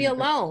 leave me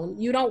alone.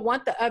 You don't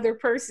want the other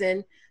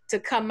person to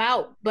come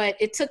out. But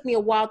it took me a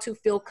while to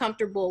feel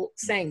comfortable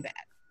saying that.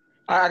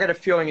 I got a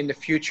feeling in the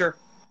future,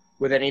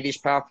 with any of these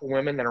powerful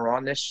women that are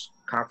on this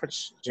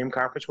Zoom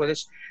conference with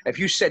us, if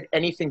you said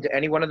anything to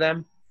any one of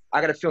them,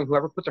 I got a feeling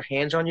whoever put their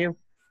hands on you,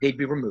 they'd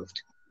be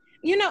removed.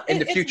 You know, in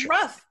the future. It's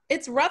rough.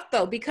 It's rough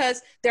though,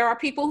 because there are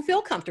people who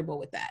feel comfortable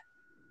with that.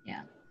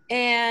 Yeah.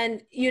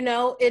 And, you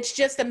know, it's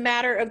just a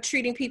matter of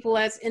treating people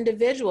as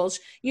individuals.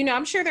 You know,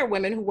 I'm sure there are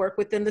women who work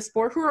within the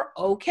sport who are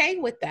okay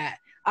with that.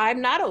 I'm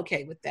not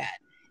okay with that.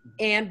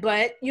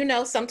 But, you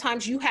know,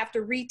 sometimes you have to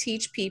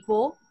reteach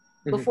people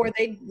before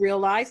they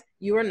realize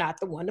you are not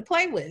the one to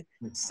play with.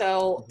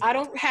 So I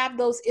don't have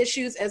those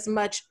issues as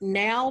much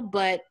now,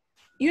 but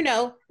you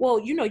know, well,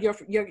 you know, your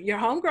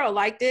homegirl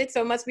liked it,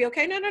 so it must be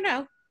okay.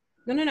 No.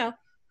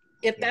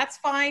 If that's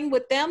fine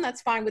with them,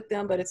 that's fine with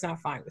them, but it's not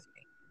fine with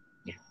me.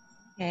 Yeah.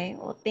 Okay,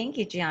 well, thank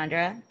you,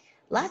 Jeandra.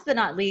 Last but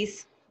not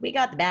least, we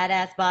got the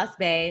badass boss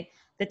babe,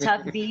 the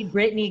tough B,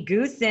 Brittany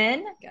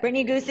Goosen.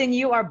 Brittany Goosen,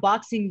 you are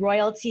boxing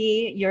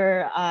royalty.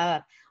 Your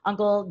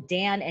Uncle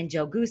Dan and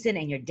Joe Goosen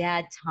and your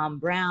dad, Tom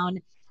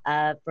Brown,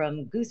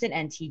 from Goosen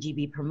and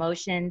TGB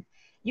Promotions.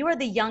 You are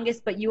the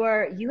youngest, but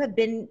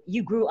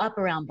you grew up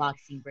around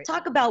boxing. Britt.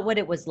 Talk about what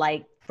it was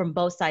like from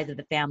both sides of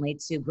the family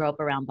to grow up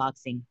around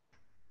boxing.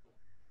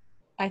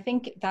 I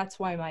think that's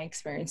why my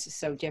experience is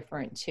so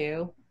different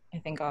too. I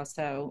think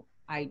also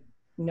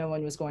no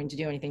one was going to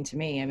do anything to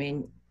me. I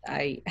mean,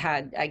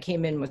 I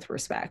came in with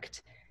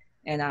respect,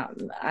 and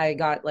I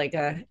got like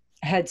a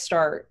head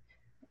start.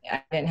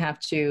 I didn't have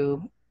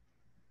to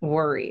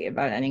worry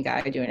about any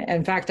guy doing it.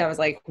 In fact, I was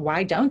like,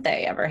 why don't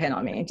they ever hit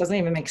on me? It doesn't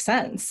even make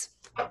sense.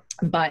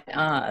 But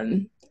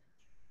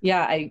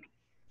yeah,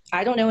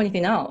 I don't know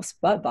anything else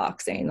but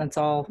boxing. That's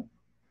all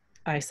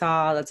I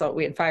saw. That's all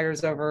we had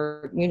fighters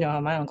over. You know how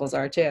my uncles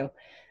are too,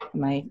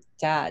 my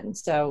dad. And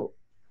so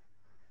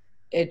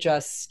it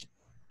just,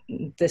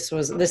 this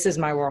is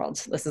my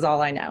world. This is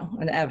all I know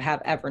and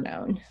have ever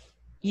known.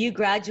 You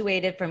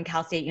graduated from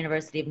Cal State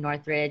University of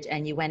Northridge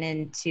and you went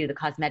into the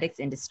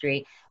cosmetics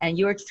industry, and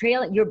you're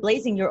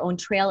blazing your own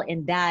trail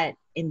in that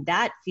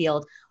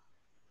field.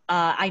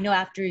 I know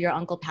after your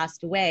uncle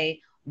passed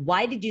away,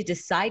 why did you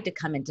decide to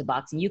come into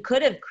boxing? You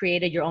could have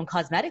created your own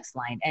cosmetics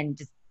line and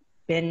just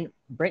been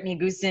Brittany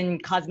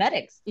Goosen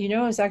Cosmetics. You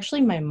know, it was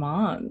actually my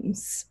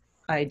mom's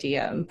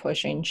idea and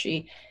pushing.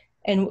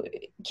 And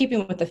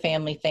keeping with the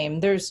family theme,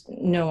 there's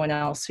no one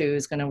else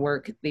who's going to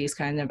work these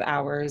kind of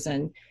hours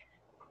and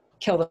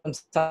kill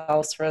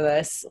themselves for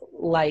this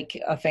like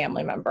a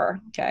family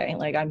member. Okay.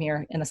 Like, I'm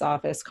here in this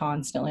office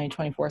constantly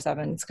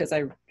 24/7. It's because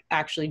I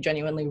actually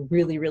genuinely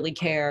really, really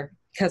care,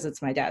 because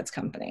it's my dad's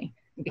company,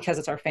 because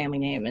it's our family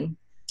name and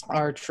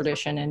our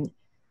tradition. And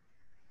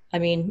I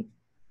mean,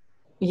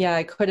 yeah,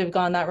 I could have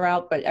gone that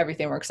route, but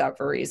everything works out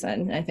for a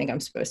reason. I think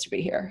I'm supposed to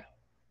be here.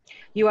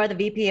 You are the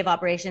VP of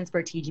Operations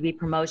for TGB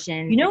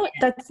Promotions. You know,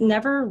 that's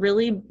never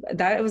really,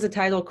 that was a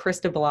title Chris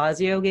de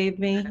Blasio gave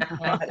me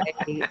at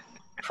a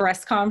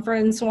press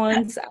conference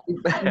once.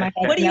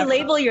 What do you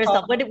label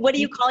yourself? What do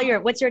you call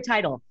what's your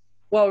title?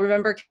 Well,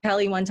 remember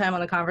Kelly one time on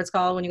the conference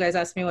call when you guys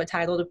asked me what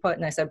title to put,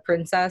 and I said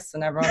princess,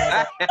 and everyone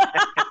was like,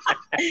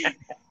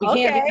 you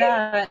can't do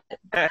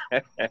that.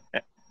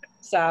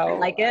 So I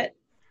like it.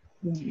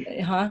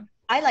 Huh?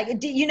 I like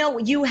it. You know,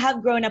 you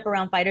have grown up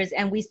around fighters,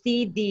 and we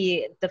see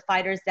the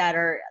fighters that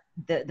are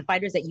the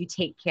fighters that you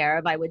take care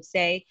of, I would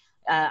say.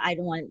 I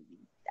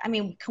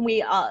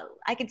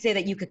could say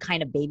that you could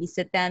kind of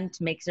babysit them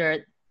to make sure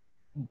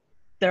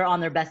they're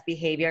on their best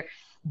behavior.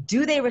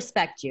 Do they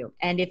respect you?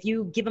 And if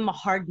you give them a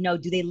hard no,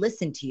 do they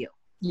listen to you?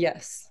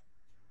 Yes.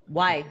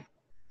 Why?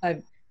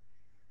 Because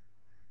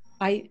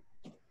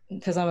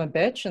I'm a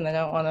bitch and they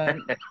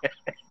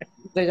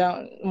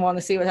don't want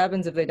to see what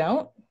happens if they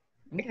don't.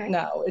 Okay.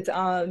 No, it's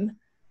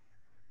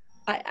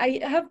I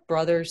have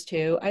brothers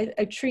too. I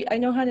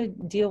know how to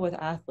deal with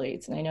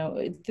athletes, and I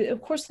know,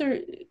 of course,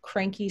 they're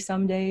cranky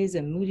some days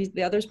and moody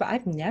the others, but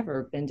I've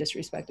never been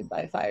disrespected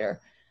by a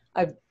fighter.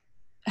 I've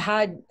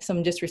had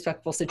some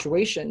disrespectful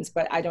situations,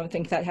 but I don't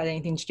think that had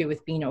anything to do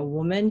with being a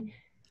woman.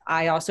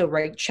 I also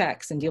write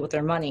checks and deal with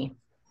their money.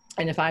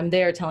 And if I'm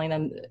there telling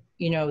them,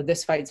 you know,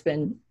 this fight's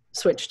been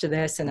switched to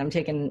this and I'm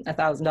taking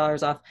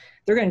 $1,000 off,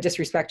 they're going to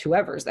disrespect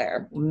whoever's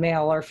there,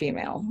 male or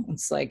female.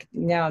 It's like,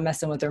 now I'm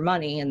messing with their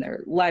money and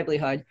their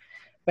livelihood.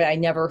 But I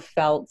never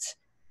felt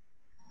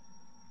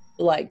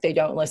like they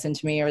don't listen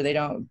to me or they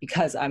don't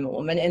because I'm a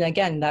woman. And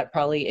again, that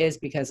probably is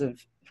because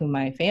of who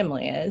my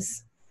family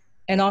is.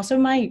 And also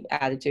my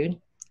attitude.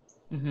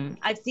 Mm-hmm.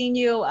 I've seen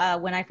you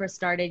when I first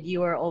started. You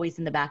were always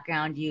in the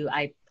background.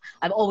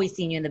 I've always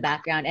seen you in the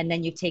background, and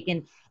then you've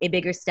taken a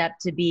bigger step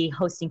to be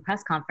hosting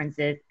press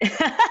conferences.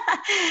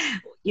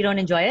 You don't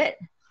enjoy it?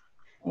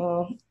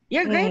 Well,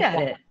 you're great at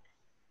it.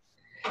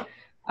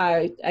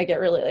 I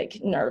get really like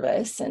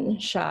nervous and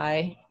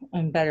shy.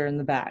 I'm better in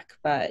the back,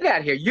 but get out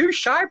of here. You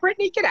shy,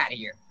 Brittany? Get out of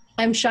here.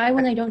 I'm shy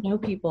when I don't know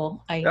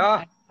people. I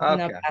okay.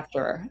 Up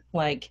after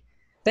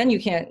then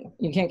you can't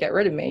get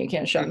rid of me. You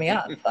can't shut me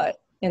up.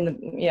 But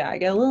I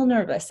get a little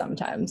nervous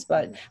sometimes,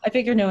 but I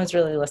figure no one's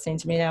really listening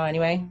to me now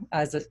anyway.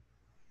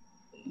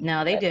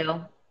 No, they do.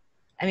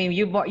 I mean,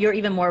 you're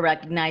even more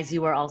recognized.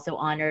 You were also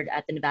honored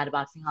at the Nevada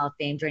Boxing Hall of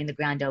Fame during the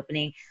grand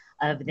opening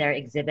of their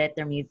exhibit,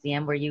 their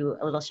museum. Were you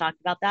a little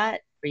shocked about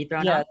that? Were you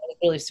thrown off? Yeah, that was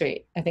really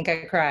sweet. I think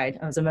I cried.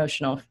 I was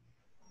emotional.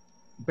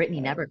 Brittany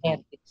never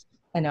cried.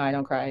 I know, I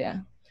don't cry, yeah.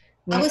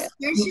 I was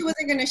scared she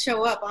wasn't going to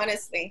show up,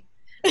 honestly.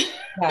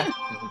 Yeah.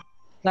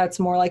 That's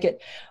more like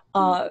it.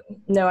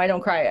 No, I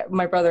don't cry.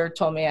 My brother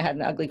told me I had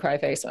an ugly cry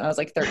face when I was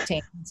like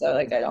 13. So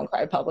like, I don't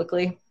cry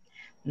publicly.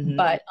 Mm-hmm.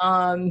 But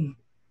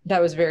that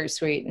was very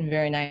sweet and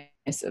very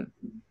nice of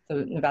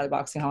the Nevada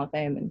Boxing Hall of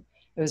Fame. And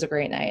it was a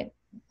great night.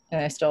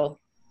 And I still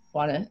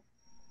I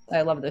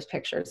love those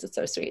pictures. It's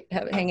so sweet.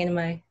 Have it hanging in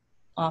my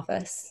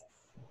office.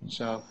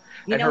 So,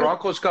 and her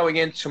uncle's going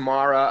in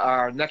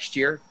tomorrow, next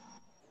year.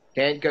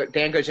 Dan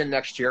goes in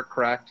next year,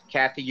 correct?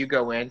 Kathy, you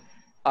go in.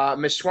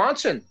 Miss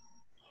Swanson,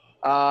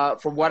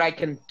 from what I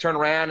can turn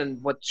around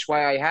and what's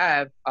why I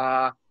have,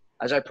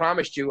 as I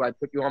promised you, I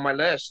put you on my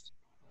list.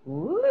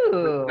 Ooh.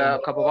 With a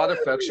couple of other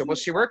folks, so we'll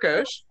see where it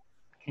goes.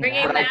 But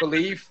I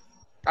believe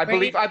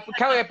Kelly,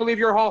 I believe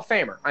you're a Hall of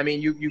Famer. I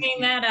mean, you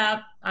bring that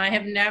up. I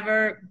have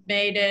never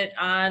made it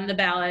on the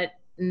ballot,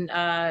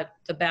 the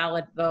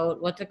ballot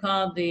vote. What's it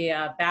called?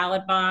 The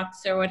ballot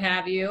box or what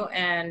have you.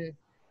 And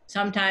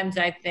sometimes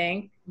I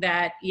think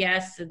that,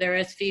 yes, there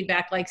is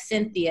feedback like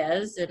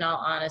Cynthia's, in all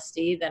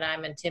honesty, that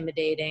I'm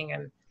intimidating.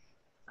 And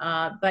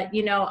but,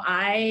 you know,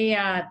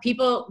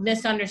 people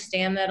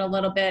misunderstand that a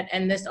little bit.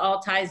 And this all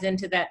ties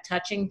into that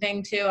touching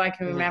thing, too. I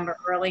can remember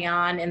early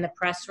on in the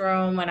press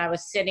room when I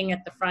was sitting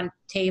at the front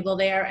table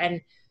there,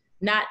 and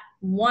not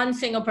one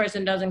single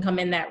person doesn't come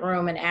in that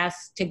room and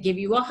ask to give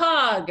you a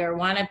hug or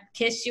want to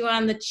kiss you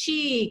on the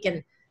cheek.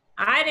 And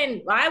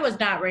I was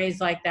not raised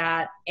like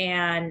that.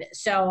 And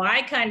so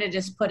I kind of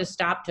just put a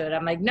stop to it.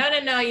 I'm like,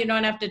 no, you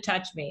don't have to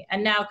touch me.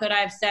 And now, could I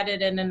have said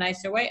it in a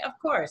nicer way? Of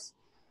course.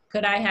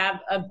 Could I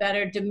have a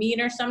better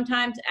demeanor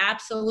sometimes?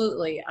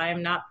 Absolutely. I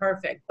am not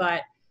perfect.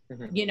 But,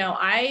 you know,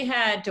 I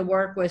had to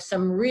work with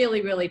some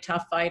really, really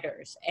tough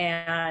fighters.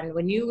 And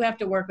when you have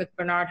to work with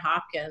Bernard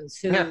Hopkins,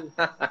 who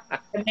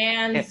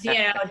demands, you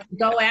know,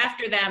 go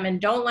after them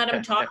and don't let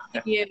them talk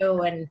to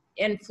you.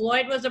 And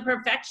Floyd was a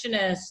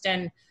perfectionist.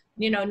 And,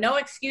 you know, no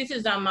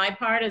excuses on my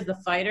part, as the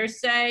fighters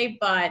say.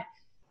 But,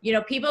 you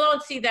know, people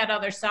don't see that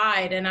other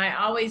side. And I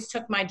always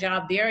took my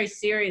job very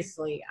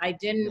seriously. I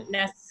didn't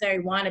necessarily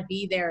want to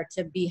be there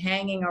to be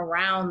hanging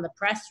around the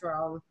press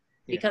room,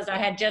 because I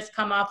had just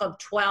come off of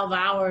 12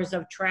 hours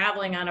of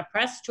traveling on a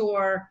press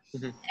tour.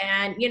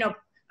 And, you know,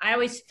 I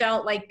always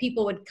felt like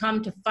people would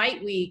come to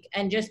Fight Week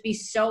and just be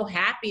so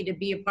happy to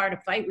be a part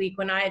of Fight Week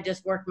when I had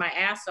just worked my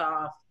ass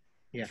off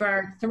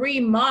for 3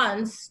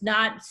 months,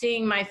 not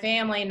seeing my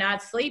family,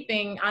 not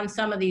sleeping on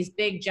some of these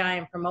big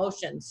giant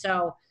promotions.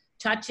 So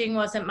touching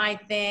wasn't my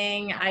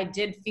thing. I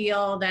did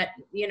feel that,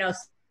 you know,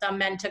 some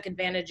men took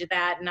advantage of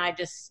that, and I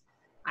just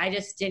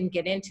didn't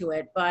get into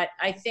it. But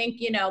I think,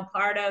 you know,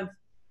 part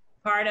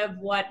of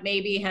what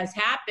maybe has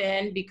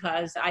happened,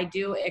 because I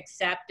do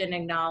accept and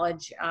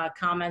acknowledge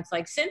comments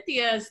like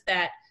Cynthia's,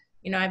 that,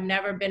 you know, I've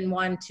never been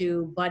one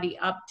to buddy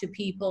up to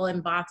people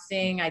in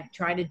boxing. I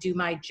try to do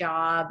my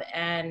job,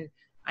 and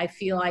I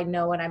feel I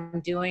know what I'm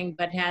doing,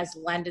 but has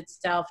lent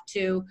itself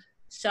to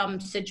some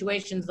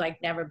situations like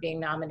never being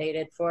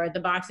nominated for the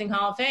Boxing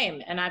Hall of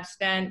Fame. And I've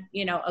spent,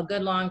 you know, a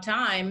good long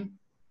time,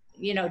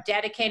 you know,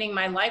 dedicating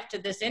my life to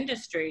this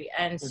industry.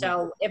 And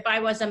so if I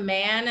was a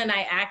man and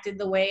I acted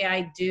the way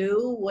I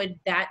do, would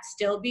that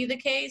still be the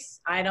case?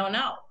 I don't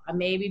know.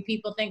 Maybe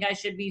people think I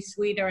should be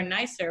sweeter and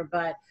nicer,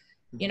 but,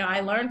 you know,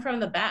 I learned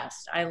from the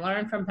best. I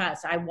learned from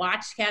best. I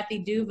watched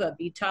Kathy Duva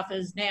be tough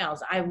as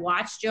nails. I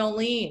watched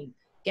Jolene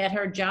get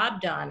her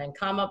job done and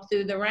come up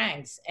through the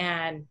ranks.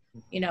 And,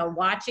 you know,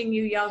 watching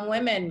you young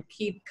women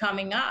keep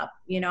coming up,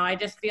 you know, I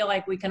just feel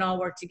like we can all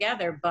work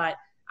together. But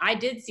I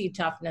did see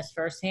toughness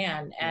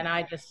firsthand. And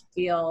I just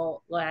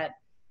feel that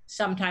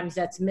sometimes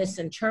that's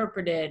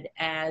misinterpreted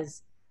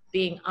as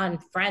being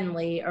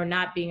unfriendly or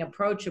not being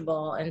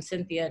approachable. And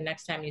Cynthia,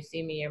 next time you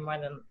see me, you're more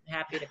than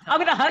happy to come. I'm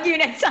going to hug you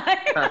next time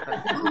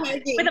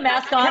with a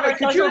mask on or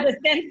social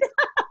distance.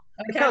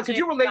 Could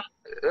you relate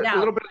a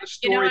little bit of the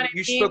story that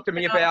you spoke to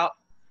me about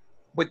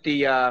with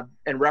the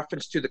in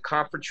reference to the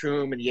conference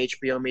room and the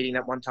HBO meeting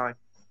at one time?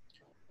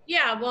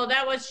 Yeah, well,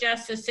 that was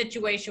just a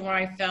situation where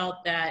I felt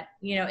that,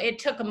 you know, it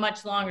took a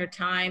much longer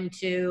time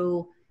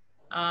to,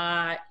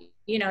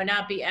 you know,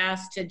 not be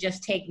asked to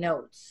just take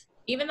notes,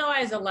 even though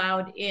I was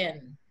allowed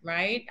in,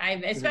 right?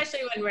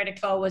 Especially when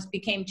Riddick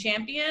became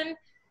champion,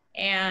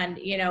 and,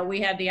 you know, we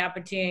had the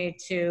opportunity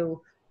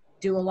to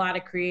do a lot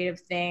of creative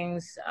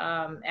things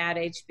at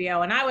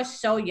HBO. And I was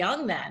so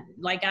young then.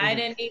 Like, I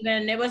didn't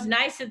even, it was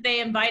nice that they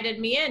invited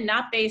me in,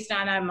 not based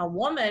on I'm a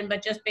woman,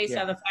 but just based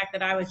on the fact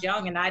that I was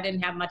young and I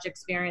didn't have much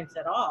experience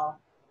at all.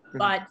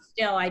 But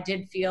still, I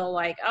did feel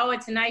like, oh,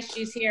 it's nice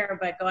she's here,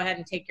 but go ahead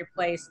and take your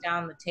place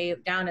down the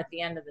table, down at the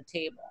end of the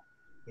table.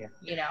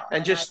 You know.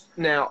 And just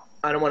now,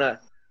 I don't want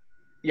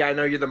to, I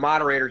know you're the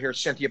moderator here,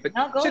 Cynthia, but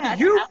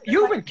Cynthia,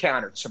 you've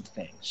encountered some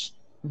things,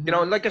 you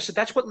know, and like I said,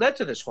 that's what led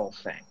to this whole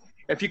thing.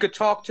 If you could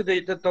talk to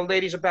the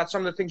ladies about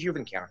some of the things you've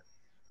encountered,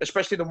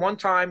 especially the one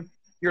time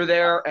you're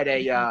there at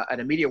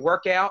a media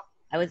workout.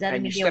 I was at a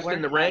media workout. And you stepped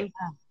in the ring.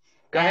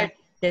 Go ahead.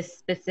 This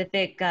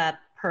specific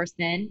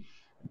person,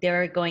 they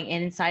were going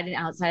inside and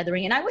outside of the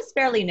ring, and I was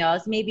fairly new. I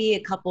was maybe a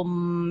couple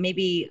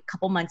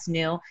months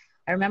new.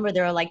 I remember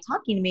they were like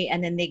talking to me,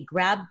 and then they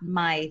grabbed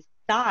my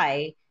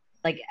thigh,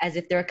 like as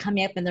if they were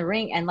coming up in the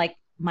ring, and like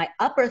my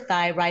upper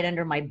thigh right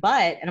under my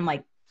butt, and I'm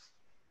like.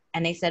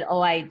 And they said,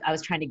 oh, I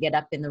was trying to get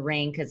up in the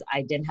ring because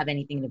I didn't have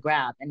anything to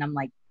grab. And I'm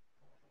like,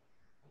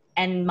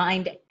 and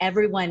mind,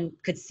 everyone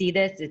could see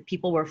this.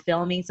 People were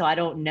filming, so I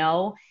don't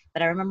know.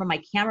 But I remember my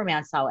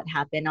cameraman saw what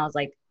happened. I was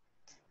like,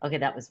 okay,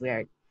 that was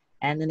weird.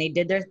 And then they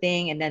did their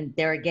thing, and then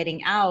they were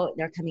getting out.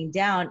 They're coming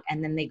down,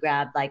 and then they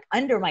grabbed like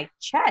under my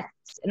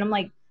chest. And I'm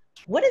like,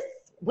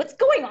 what's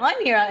going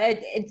on here?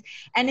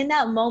 And in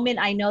that moment,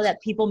 I know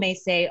that people may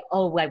say,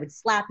 oh, I would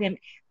slap him.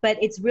 But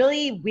it's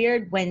really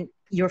weird when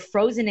you're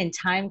frozen in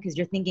time because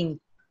you're thinking,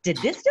 did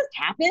this just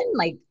happen?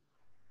 Like,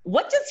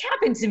 what just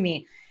happened to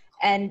me?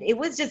 And it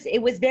was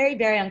very,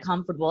 very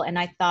uncomfortable. And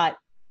I thought,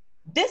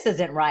 this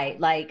isn't right.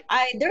 Like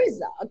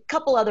there's a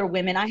couple other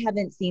women. I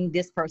haven't seen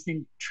this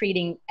person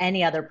treating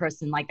any other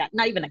person like that,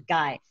 not even a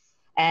guy.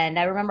 And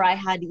I remember I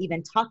had to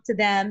even talk to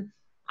them.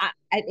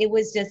 It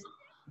was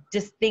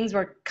just things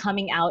were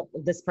coming out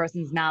of this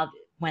person's mouth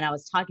when I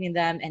was talking to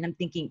them. And I'm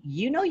thinking,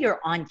 you're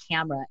on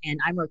camera and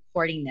I'm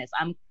recording this.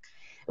 It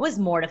was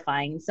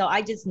mortifying. So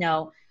I just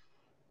know,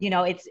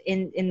 it's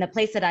in the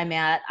place that I'm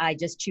at, I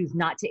just choose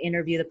not to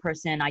interview the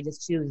person. I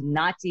just choose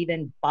not to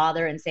even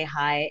bother and say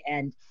hi.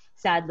 And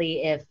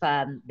sadly, if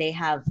they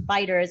have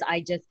fighters,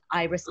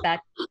 I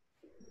respect,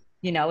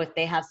 if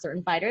they have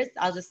certain fighters,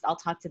 I'll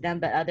talk to them.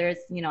 But others,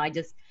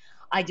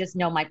 I just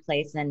know my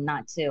place and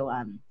not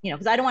to,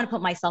 because I don't want to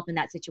put myself in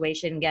that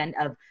situation again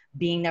of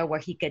being there where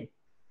he could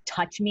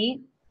touch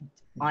me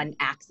on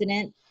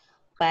accident.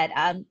 But,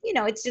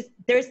 it's just,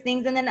 there's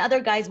things. And then other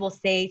guys will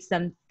say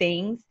some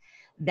things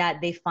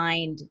that they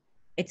find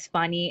it's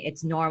funny,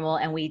 it's normal,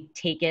 and we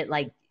take it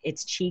like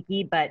it's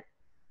cheeky, but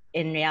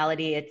in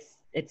reality,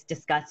 it's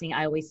disgusting.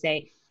 I always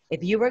say,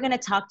 if you were going to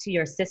talk to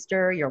your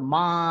sister, your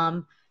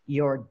mom,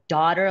 your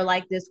daughter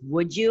like this,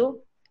 would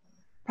you?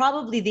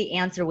 Probably the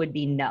answer would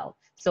be no.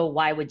 So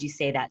why would you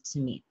say that to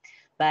me?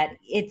 But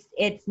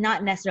it's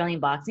not necessarily in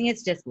boxing.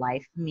 It's just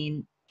life. I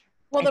mean,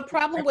 well, the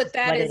problem with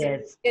that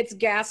is it's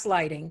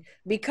gaslighting,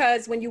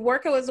 because when you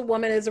work as a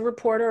woman, as a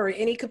reporter, or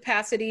any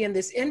capacity in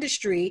this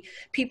industry,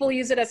 people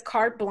use it as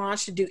carte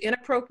blanche to do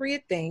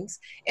inappropriate things.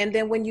 And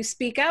then when you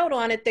speak out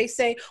on it, they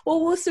say, well,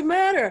 what's the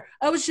matter?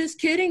 I was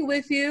just kidding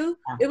with you.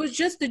 It was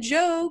just a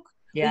joke.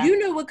 Yeah. You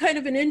know what kind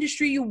of an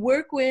industry you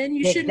work in.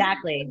 You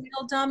shouldn't be in a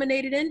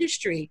male-dominated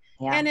industry.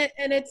 Yeah. And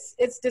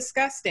it's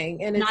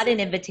disgusting. And it's not an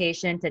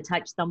invitation to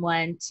touch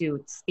someone,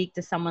 to speak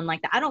to someone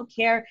like that. I don't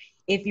care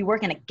if you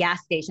work in a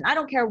gas station. I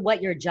don't care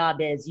what your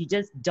job is. You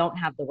just don't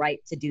have the right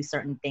to do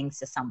certain things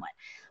to someone.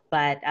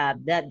 But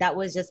that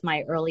was just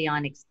my early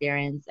on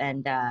experience.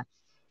 And,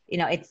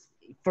 it's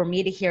for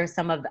me to hear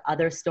some of the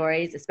other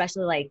stories,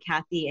 especially like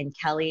Kathy and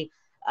Kelly,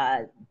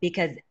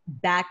 because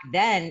back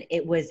then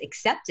it was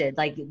accepted.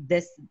 Like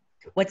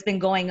what's been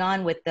going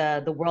on with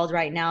the world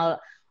right now,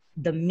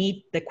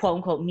 the quote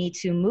unquote Me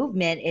Too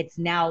movement, it's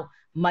now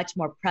much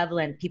more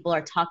prevalent. People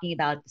are talking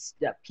about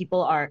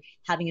people are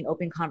having an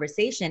open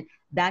conversation.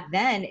 Back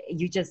then,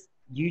 you just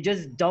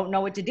don't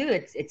know what to do.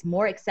 It's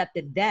more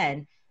accepted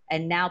then,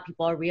 and now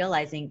people are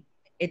realizing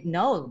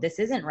no, this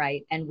isn't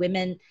right. And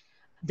women,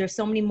 there's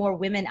so many more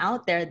women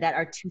out there that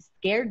are too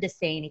scared to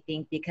say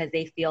anything because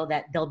they feel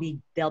that they'll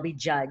be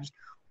judged,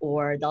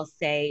 or they'll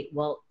say,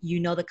 well,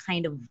 the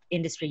kind of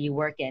industry you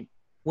work in,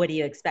 what do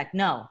you expect?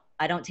 No,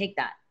 I don't take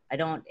that. I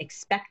don't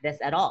expect this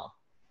at all.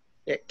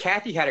 Yeah,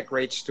 Kathy had a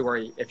great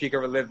story. If you could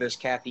relive this,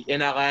 Kathy,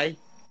 in LA,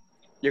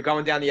 you're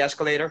going down the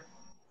escalator.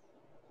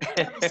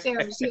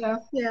 Downstairs, yeah.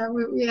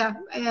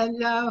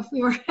 And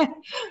we were. It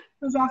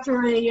was after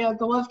a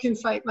Golovkin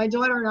fight. My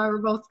daughter and I were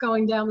both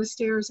going down the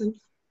stairs and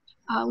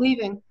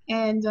leaving,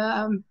 and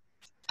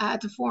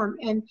at the forum,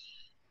 and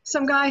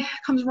some guy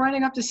comes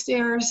running up the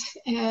stairs,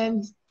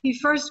 and he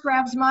first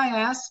grabs my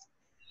ass,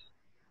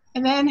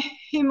 and then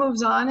he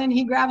moves on and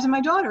he grabs my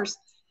daughter's.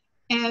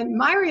 And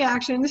my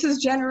reaction, this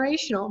is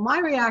generational, my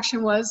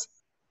reaction was,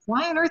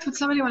 why on earth would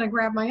somebody want to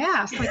grab my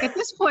ass? Like, at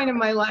this point in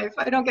my life,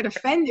 I don't get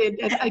offended.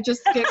 I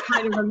just get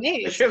kind of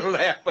amazed.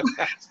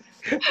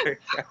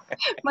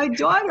 My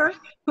daughter,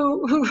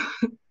 who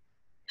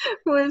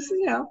was,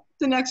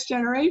 the next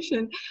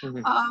generation,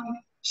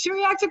 she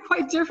reacted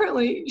quite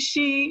differently.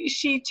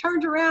 She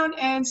turned around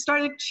and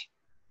started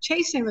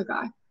chasing the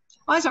guy.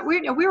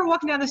 We were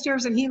walking down the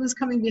stairs and he was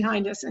coming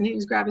behind us and he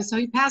was grabbing. So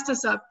he passed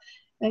us up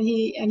and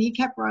he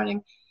kept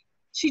running.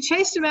 She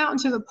chased him out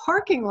into the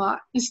parking lot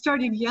and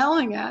started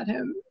yelling at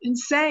him and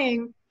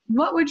saying,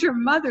 what would your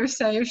mother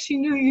say if she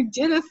knew you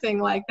did a thing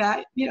like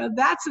that?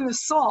 That's an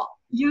assault.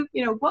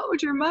 What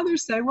would your mother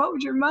say? What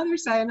would your mother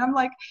say? And I'm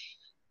like,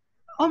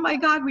 oh my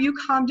God, will you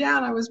calm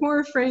down? I was more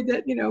afraid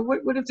that,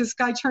 what if this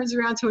guy turns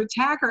around to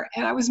attack her?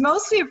 And I was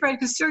mostly afraid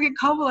because Sergey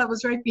Kovalev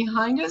was right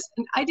behind us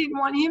and I didn't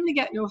want him to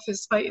get into a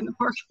fist fight in the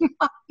parking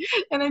lot.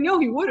 And I know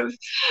he would have.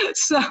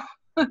 So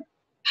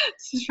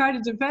to try to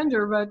defend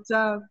her,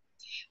 but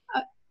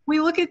we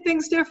look at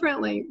things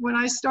differently. When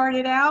I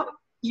started out,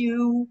 if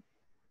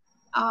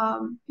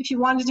you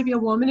wanted to be a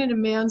woman in a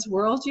man's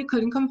world, you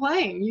couldn't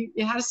complain.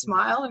 You had to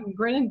smile and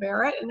grin and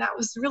bear it. And that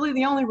was really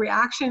the only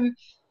reaction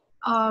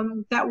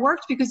that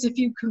worked, because if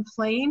you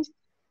complained,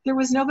 there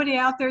was nobody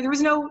out there. There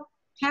was no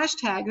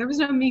hashtag. There was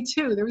no Me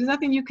Too. There was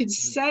nothing you could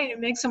say to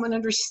make someone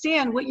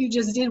understand what you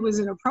just did was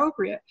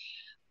inappropriate.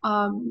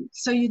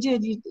 So you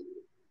did.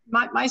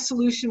 My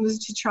solution was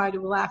to try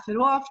to laugh it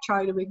off,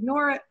 try to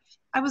ignore it.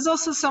 I was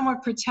also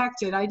somewhat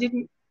protected. I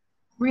didn't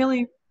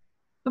really,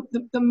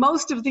 the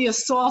most of the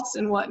assaults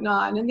and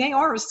whatnot, and they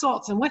are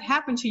assaults, and what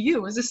happened to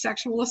you is a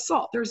sexual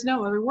assault. There's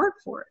no other word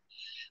for it.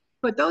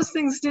 But those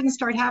things didn't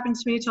start happening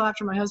to me until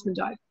after my husband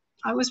died.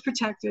 I was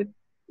protected,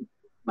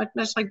 much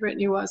like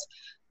Brittany was,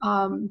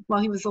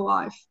 while he was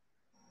alive.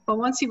 But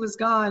once he was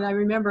gone, I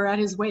remember at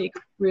his wake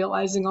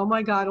realizing, oh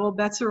my God, all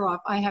bets are off.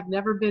 I have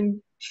never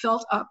been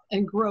felt up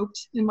and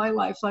groped in my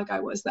life like I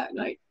was that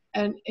night.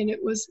 And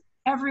it was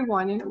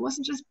everyone, and it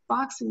wasn't just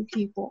boxing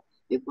people.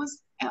 It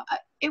was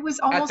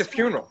almost at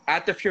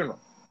the funeral.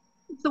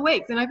 The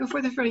wake, the night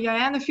before the funeral,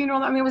 yeah, and the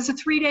funeral. I mean, it was a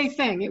 3-day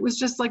thing. It was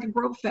just like a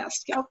grope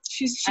fest.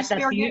 She's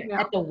there now.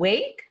 At the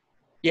wake?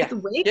 Yeah. At the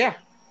wake? Yeah.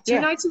 2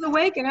 nights of the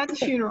wake and at the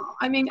funeral.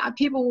 I mean,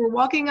 people were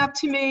walking up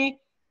to me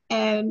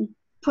and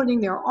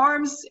putting their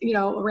arms,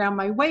 around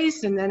my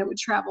waist, and then it would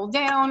travel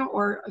down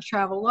or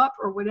travel up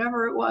or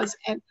whatever it was.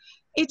 And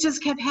it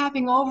just kept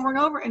happening over and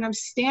over. And I'm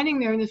standing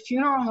there in the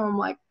funeral home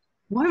like,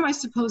 what am I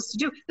supposed to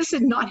do? This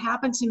had not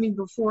happened to me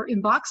before in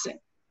boxing.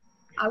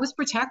 I was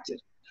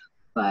protected.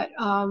 But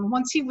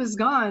once he was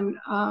gone,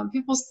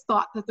 people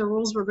thought that the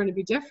rules were going to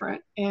be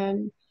different.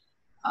 And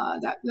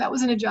that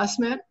was an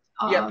adjustment.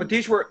 Yeah, but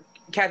these were,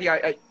 Kathy,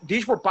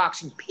 these were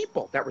boxing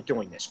people that were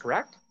doing this,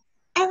 correct?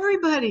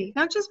 Everybody,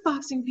 not just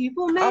boxing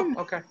people, men.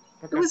 Oh, okay.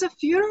 It was a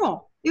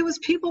funeral. It was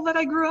people that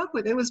I grew up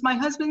with. It was my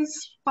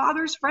husband's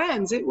father's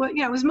friends. It was,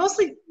 it was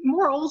mostly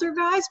more older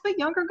guys, but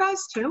younger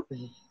guys too.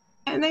 Mm-hmm.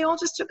 And they all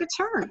just took a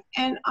turn.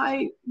 And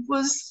I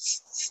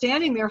was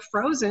standing there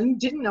frozen,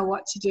 didn't know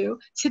what to do.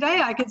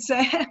 Today I could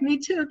say, me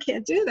too,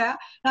 can't do that.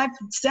 And I've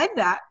said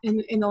that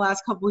in the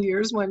last couple of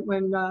years when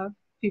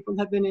people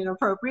have been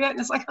inappropriate. And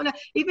it's like,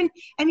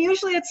 and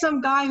usually it's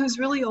some guy who's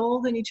really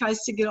old and he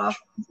tries to get off,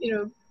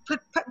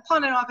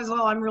 pawn it off as,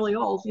 well, I'm really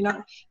old,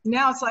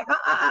 Now it's like,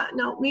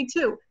 no, me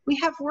too. We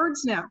have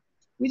words now.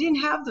 We didn't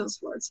have those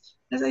words.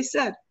 As I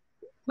said,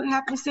 what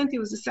happened to Cynthia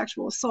was a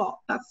sexual assault.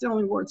 That's the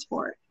only words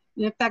for it.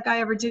 And if that guy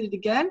ever did it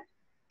again,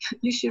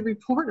 you should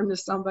report him to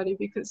somebody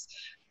because,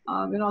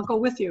 and I'll go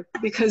with you,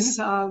 because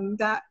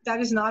that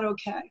is not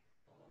okay.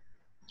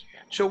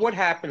 So what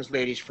happens,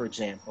 ladies, for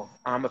example,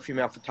 I'm a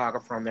female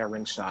photographer on their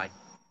ringside,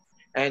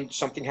 and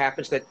something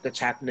happens that's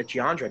happened to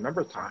Jeandra a number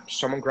of times.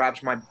 Someone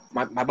grabs my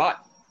butt.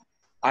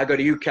 I go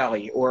to you,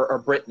 Kelly, or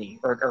Brittany,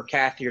 or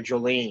Kathy, or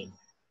Jolene.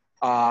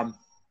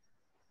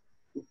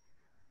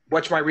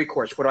 What's my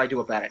recourse? What do I do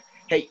about it?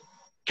 Hey,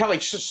 Kelly,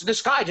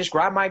 this guy just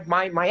grabbed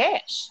my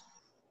ass.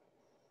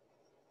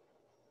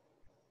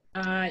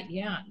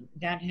 Yeah,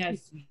 that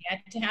has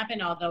yet to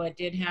happen, although it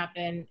did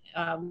happen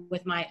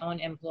with my own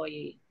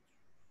employee.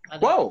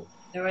 Whoa.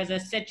 There was a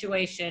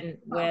situation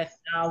with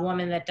a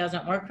woman that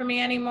doesn't work for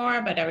me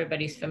anymore, but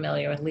everybody's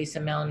familiar with Lisa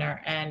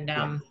Milner. And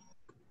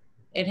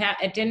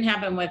it didn't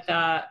happen with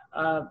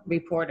a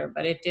reporter,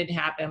 but it did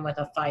happen with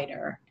a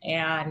fighter.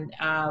 And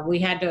we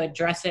had to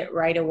address it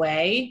right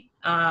away.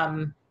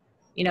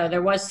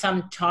 There was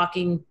some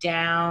talking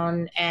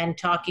down and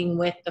talking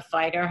with the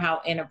fighter,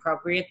 how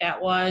inappropriate that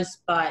was,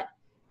 but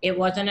it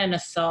wasn't an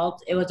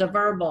assault. It was a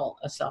verbal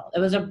assault. It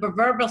was a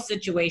verbal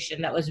situation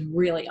that was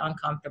really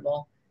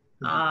uncomfortable.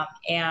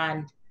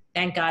 And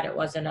thank God it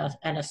wasn't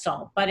an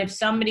assault. But if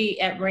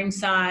somebody at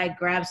ringside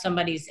grabs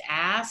somebody's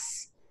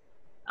ass,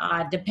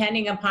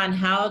 depending upon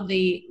how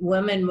the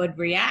woman would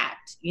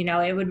react,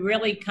 it would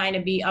really kind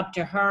of be up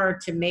to her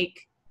to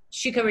make.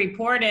 She could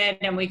report it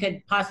and we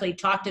could possibly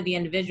talk to the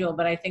individual,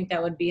 but I think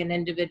that would be an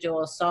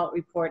individual assault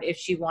report if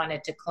she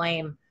wanted to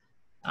claim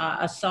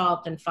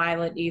assault and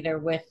file it either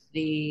with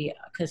the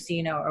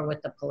casino or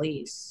with the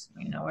police.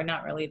 We're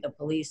not really the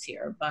police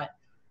here, but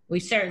we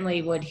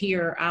certainly would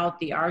hear out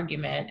the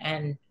argument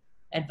and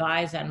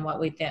advise on what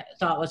we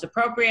thought was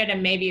appropriate,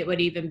 and maybe it would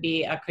even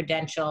be a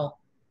credential,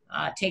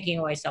 taking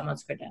away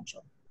someone's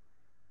credential.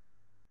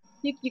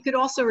 You could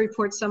also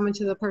report someone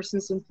to the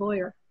person's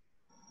employer.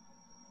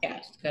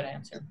 Yes, good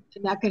answer.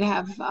 And that could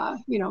have,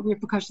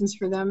 repercussions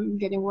for them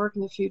getting work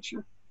in the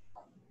future.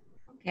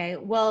 Okay,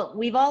 well,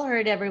 we've all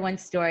heard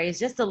everyone's stories,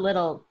 just a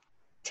little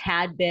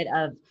tad bit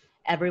of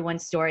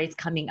everyone's stories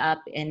coming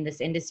up in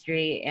this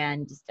industry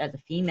and just as a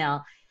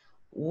female.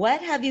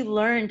 What have you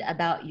learned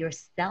about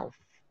yourself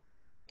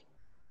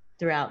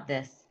throughout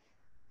this?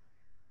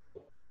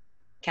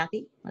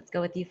 Kathy, let's go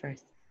with you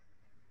first.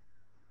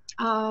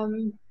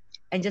 And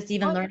just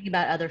even learning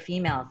about other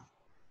females.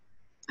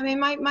 I mean,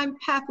 my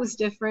path was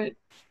different.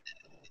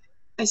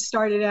 I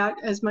started out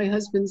as my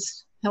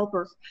husband's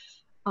helper,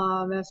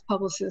 as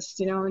publicist,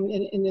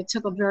 and it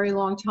took a very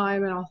long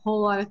time and a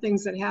whole lot of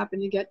things that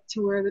happened to get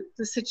to where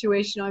the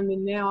situation I'm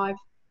in now. I've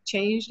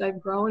changed, I've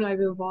grown,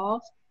 I've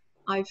evolved.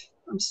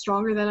 I'm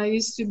stronger than I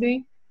used to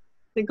be.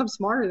 I think I'm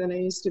smarter than I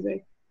used to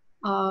be.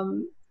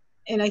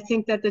 And I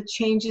think that the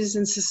changes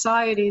in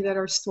society that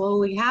are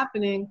slowly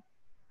happening,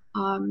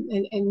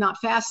 and not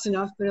fast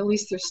enough, but at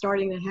least they're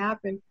starting to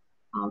happen.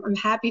 I'm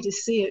happy to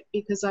see it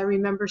because I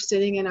remember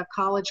sitting in a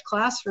college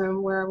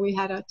classroom where we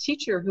had a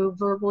teacher who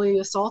verbally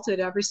assaulted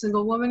every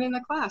single woman in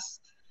the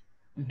class.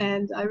 Mm-hmm.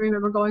 And I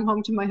remember going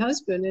home to my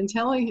husband and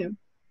telling him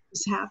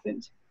this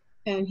happened.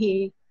 And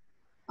he,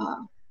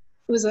 it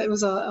was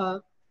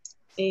a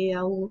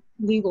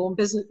legal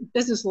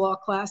business law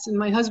class. And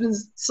my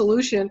husband's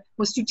solution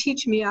was to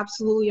teach me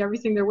absolutely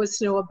everything there was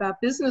to know about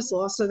business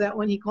law so that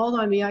when he called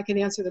on me, I could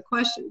answer the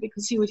question,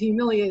 because he would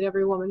humiliate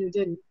every woman who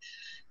didn't.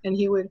 And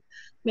he would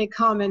make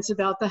comments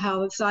about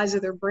how the size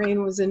of their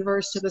brain was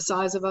inverse to the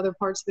size of other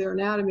parts of their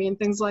anatomy and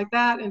things like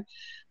that. And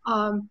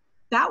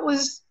that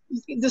was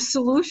the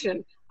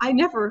solution. I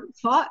never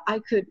thought I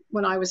could,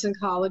 when I was in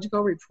college,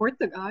 go report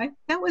the guy.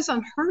 That was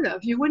unheard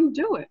of. You wouldn't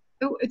do it.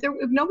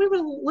 Nobody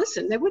would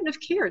listen. They wouldn't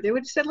have cared. They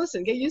would have said,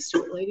 listen, get used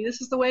to it, lady.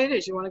 This is the way it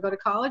is. You want to go to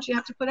college, you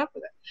have to put up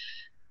with it.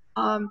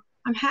 I'm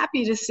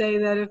happy to say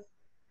that if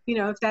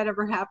that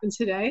ever happened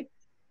today,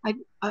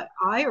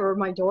 I or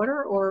my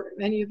daughter or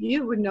any of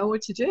you would know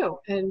what to do,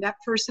 and that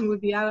person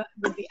would be out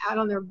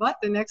on their butt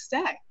the next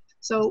day.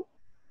 So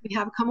we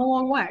have come a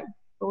long way,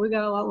 but we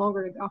got a lot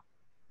longer to go.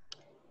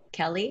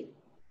 Kelly?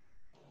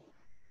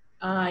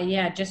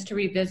 Yeah, just to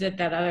revisit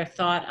that other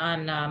thought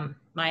on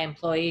my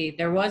employee,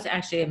 there was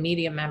actually a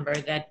media member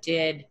that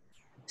did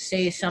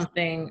say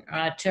something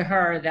to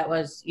her that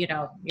was,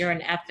 you're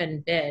an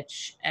effing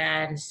bitch.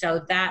 And so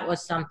that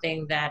was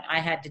something that I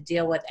had to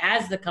deal with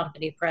as the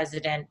company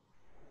president,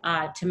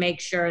 to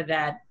make sure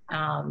that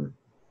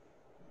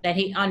that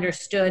he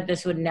understood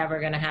this would never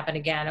going to happen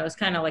again. It was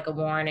kind of like a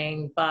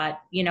warning,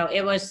 but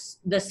it was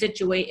a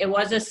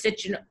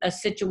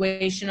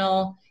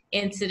situational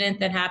incident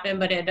that happened,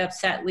 but it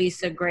upset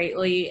Lisa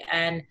greatly,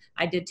 and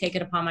I did take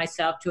it upon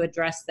myself to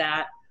address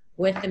that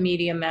with the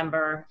media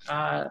member,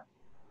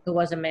 who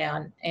was a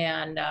man,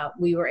 and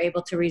we were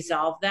able to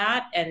resolve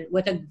that, and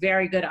with a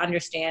very good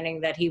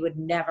understanding that he would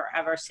never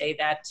ever say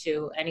that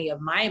to any of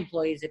my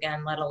employees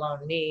again, let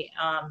alone me.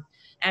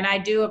 And I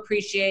do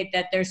appreciate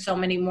that there's so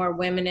many more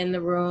women in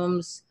the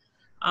rooms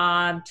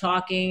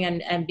talking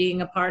and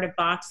being a part of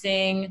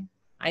boxing.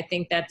 I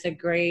think that's a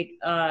great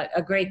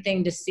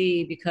thing to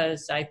see,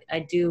 because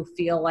I do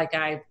feel like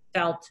I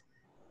felt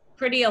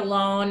pretty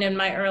alone in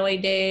my early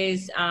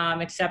days,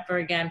 except for,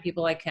 again,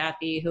 people like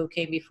Kathy who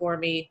came before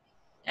me.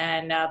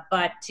 And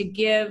but to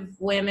give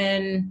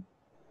women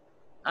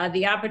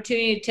the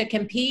opportunity to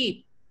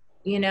compete,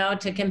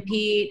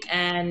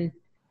 and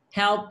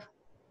help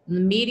the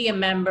media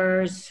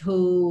members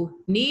who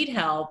need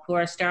help, who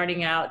are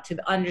starting out, to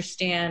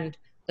understand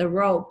the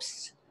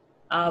ropes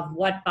of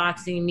what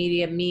boxing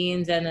media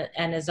means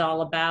and is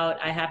all about.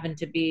 I happen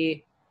to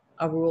be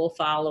a rule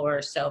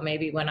follower, so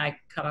maybe when I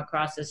come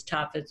across as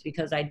tough, it's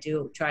because I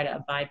do try to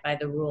abide by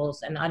the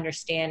rules and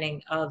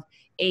understanding of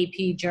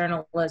AP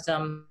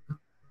journalism,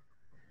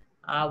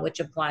 which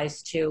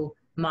applies to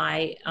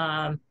my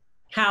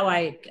how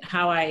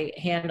I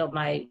handle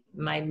my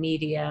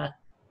media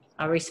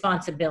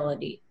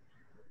responsibility.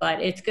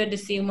 But it's good to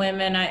see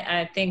women.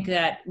 I think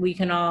that we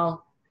can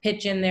all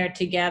pitch in there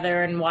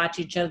together and watch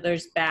each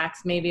other's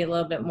backs maybe a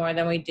little bit more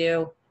than we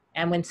do.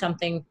 And when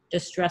something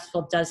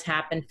distressful does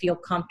happen, feel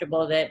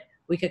comfortable that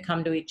we could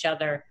come to each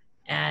other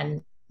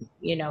and,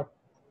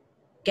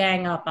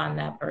 gang up on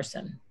that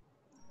person.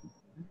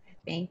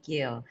 Thank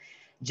you.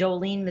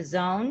 Jolene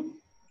Mizzone?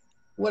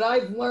 What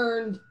I've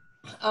learned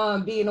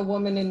being a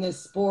woman in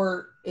this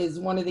sport is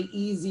one of the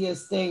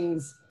easiest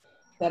things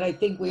that I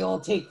think we all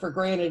take for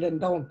granted and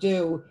don't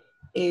do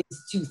is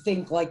to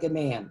think like a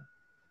man.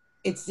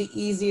 It's the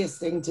easiest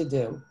thing to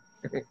do.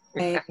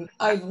 And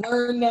I've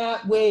learned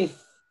that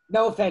with,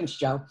 no offense,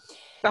 Joe.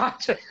 I'll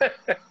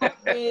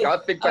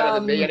think better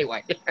than me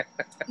anyway.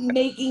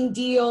 Making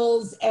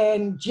deals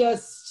and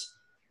just,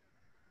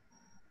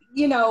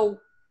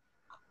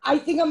 I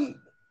think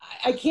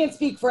I can't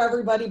speak for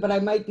everybody, but I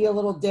might be a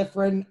little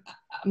different.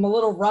 I'm a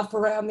little rough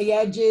around the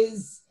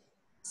edges.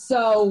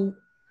 So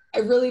I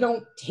really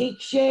don't take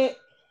shit.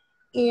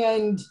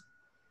 And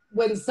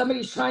when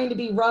somebody's trying to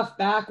be rough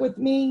back with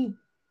me,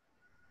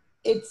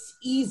 it's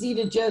easy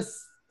to just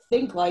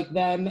think like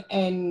them,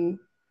 and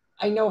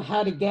I know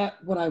how to get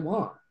what I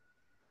want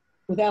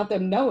without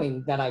them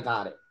knowing that I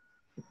got it.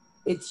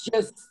 It's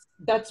just,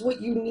 that's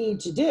what you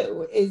need to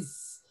do,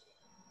 is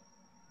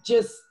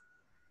just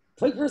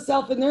put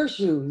yourself in their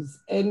shoes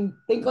and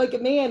think like a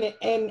man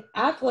and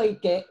act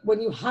like it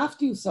when you have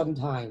to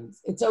sometimes.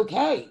 It's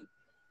okay.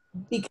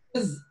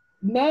 Because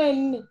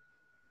men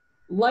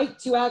like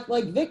to act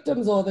like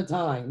victims all the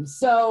time.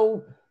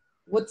 So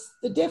what's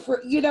the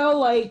difference?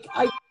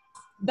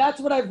 That's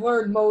what I've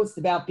learned most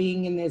about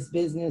being in this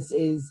business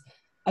is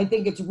I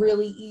think it's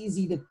really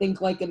easy to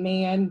think like a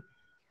man.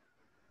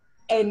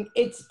 And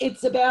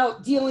it's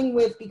about dealing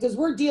with, because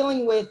we're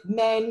dealing with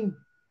men,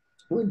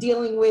 we're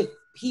dealing with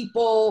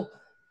people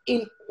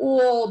in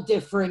all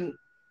different,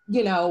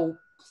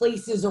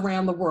 places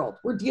around the world.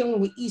 We're dealing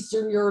with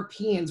Eastern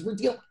Europeans, we're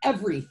dealing with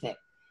everything.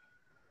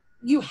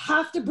 You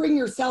have to bring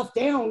yourself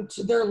down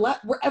to their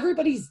level, where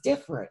everybody's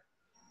different.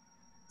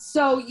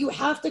 So you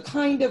have to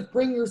kind of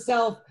bring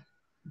yourself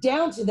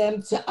down to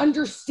them to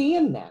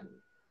understand them.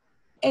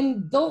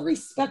 And they'll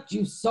respect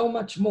you so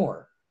much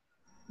more,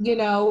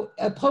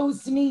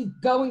 opposed to me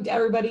going to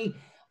everybody.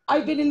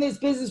 I've been in this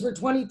business for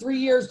 23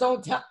 years.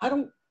 I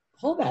don't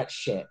pull that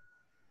shit.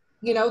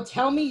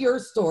 Tell me your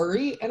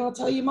story and I'll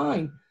tell you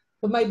mine.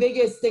 But my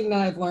biggest thing that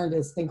I've learned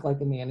is think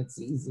like a man. It's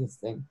the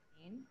easiest thing.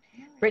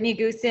 Brittany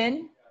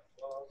Goosen?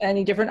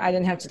 Any different? I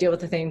didn't have to deal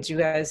with the things you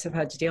guys have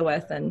had to deal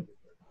with, and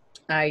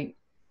I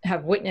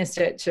have witnessed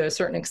it to a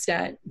certain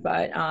extent,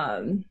 but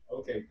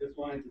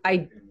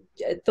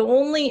the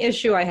only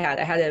issue I had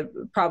a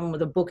problem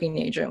with a booking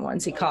agent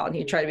once. He called and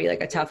he tried to be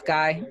like a tough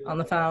guy on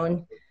the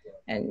phone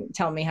and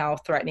tell me how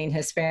threatening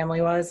his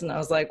family was. And I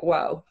was like,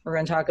 whoa, we're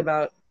going to talk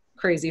about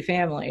crazy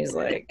families.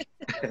 Like,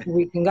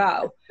 we can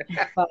go.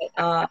 But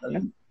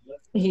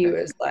he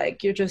was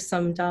like, you're just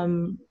some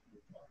dumb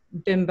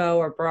bimbo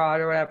or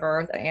broad or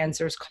whatever that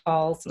answers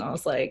calls. And I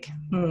was like,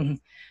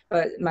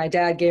 But my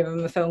dad gave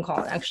him a phone call.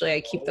 And actually,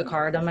 I keep the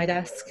card on my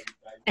desk.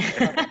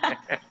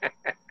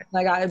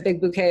 I got a big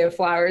bouquet of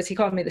flowers. He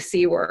called me the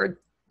C word.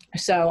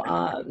 So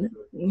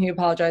he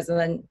apologized, and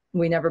then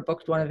we never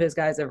booked one of his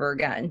guys ever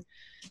again.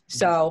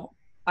 So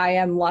I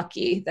am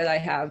lucky that I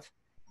have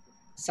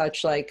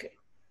such like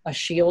a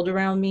shield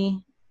around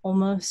me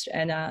almost.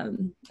 And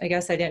I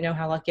guess I didn't know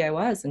how lucky I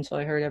was until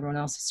I heard everyone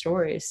else's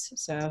stories.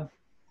 So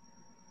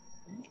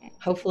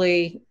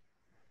hopefully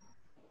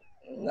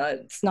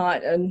it's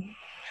not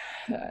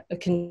a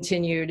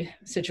continued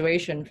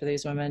situation for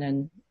these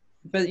women.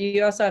 But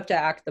you also have to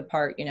act the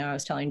part. You know, I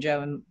was telling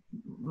Joe in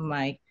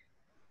my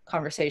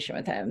conversation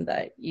with him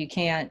that you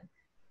can't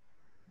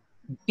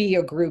be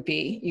a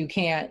groupie. You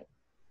can't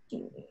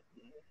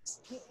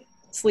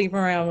sleep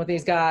around with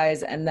these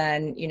guys and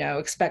then, you know,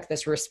 expect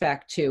this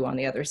respect too on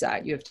the other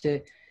side. You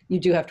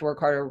do have to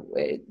work harder.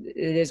 It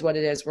is what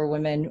it is. We're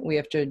women. We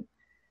have to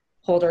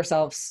hold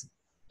ourselves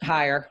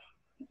higher.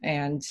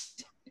 And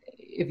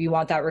if you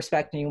want that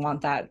respect and you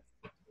want that,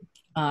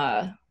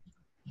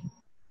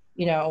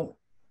 you know,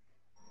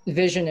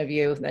 vision of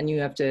you, then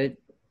you have to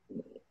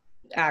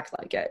act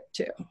like it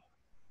too.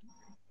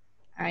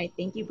 All right,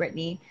 thank you,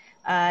 Brittany.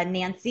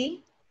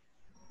 Nancy?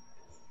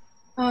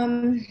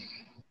 I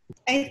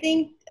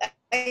think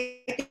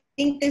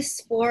this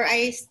sport,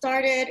 I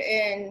started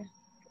in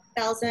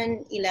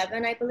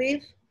 2011, I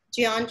believe.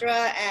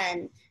 Jeandra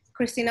and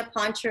Christina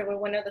Poncher were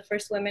one of the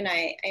first women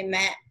I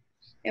met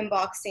in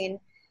boxing.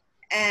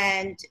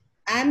 And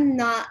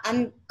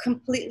I'm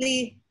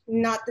completely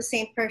not the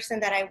same person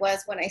that I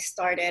was when I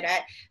started.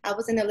 I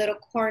was in a little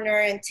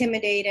corner,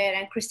 intimidated,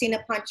 and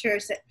Christina Poncher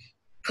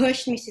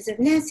pushed me. She said,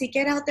 Nancy,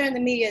 get out there in the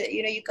media.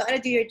 You know, you got to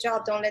do your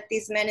job. Don't let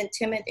these men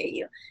intimidate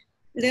you.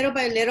 Little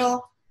by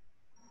little,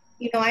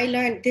 you know, I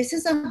learned this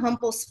is a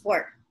humble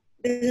sport.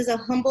 This is a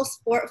humble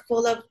sport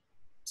full of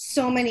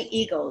so many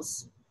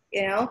egos,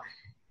 you know.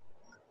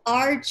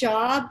 Our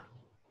job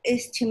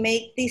is to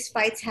make these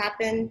fights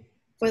happen,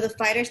 for the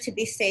fighters to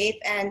be safe,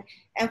 and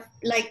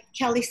like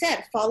Kelly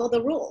said, follow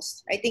the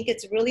rules. I think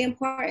it's really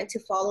important to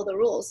follow the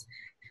rules.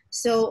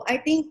 So I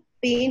think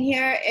being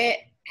here, it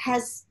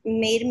has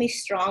made me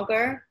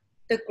stronger.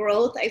 The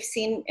growth I've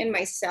seen in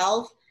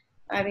myself.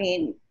 I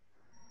mean,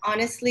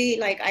 honestly,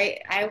 like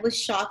I was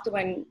shocked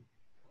when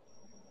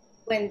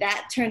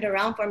that turned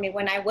around for me,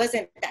 when I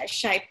wasn't that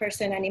shy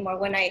person anymore,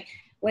 when I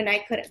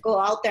could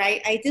go out there.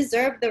 I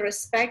deserve the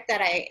respect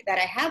that I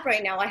have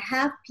right now. I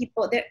have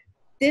people that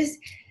this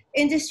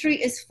industry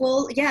is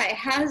full. Yeah, it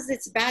has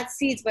its bad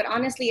seeds, but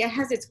honestly, it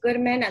has its good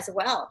men as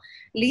well.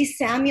 Lee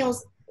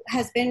Samuels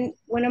has been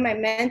one of my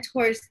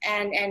mentors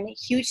and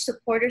huge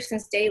supporters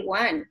since day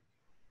one.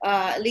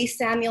 Lee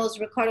Samuels,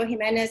 Ricardo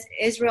Jimenez,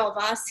 Israel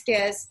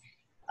Vasquez,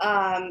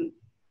 and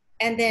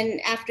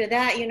then after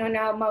that, you know,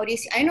 now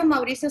Mauricio. I know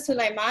Mauricio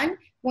Sulaiman.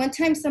 One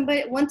time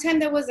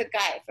there was a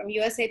guy from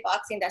USA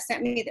Boxing that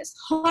sent me this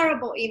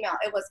horrible email.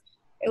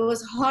 It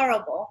was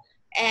horrible.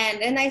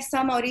 And then I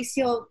saw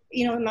Mauricio,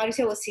 you know,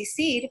 Mauricio was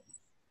CC'd.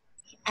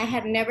 I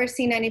have never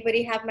seen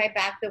anybody have my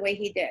back the way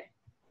he did.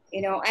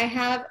 You know,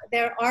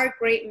 there are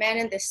great men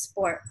in this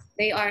sport.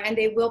 They are, and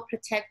they will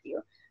protect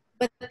you.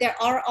 But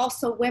there are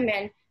also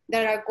women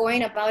that are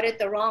going about it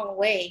the wrong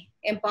way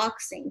in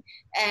boxing.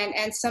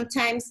 And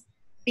sometimes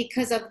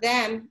because of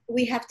them,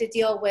 we have to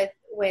deal with,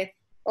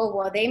 oh,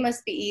 well, they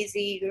must be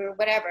easy or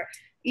whatever.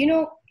 You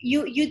know,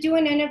 you do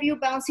an interview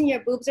bouncing your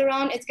boobs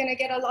around, it's going to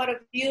get a lot of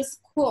views,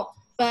 cool.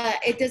 But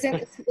it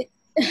doesn't,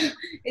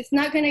 it's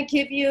not going to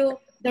give you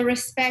the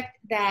respect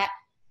that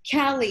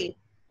Kelly,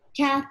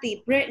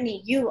 Kathy,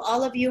 Brittany,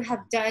 all of you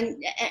have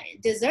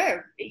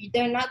deserve.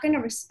 They're not going to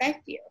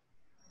respect you.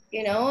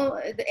 You know,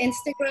 the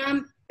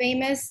Instagram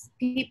famous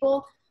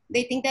people,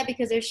 they think that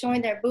because they're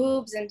showing their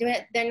boobs and doing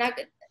it, they're not,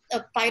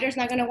 a fighter's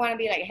not going to want to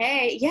be like,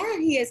 hey. Yeah,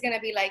 he is going to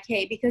be like,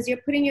 hey, because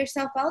you're putting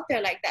yourself out there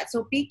like that.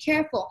 So be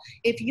careful.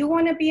 If you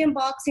want to be in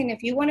boxing,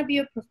 if you want to be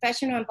a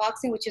professional in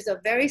boxing, which is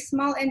a very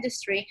small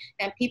industry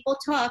and people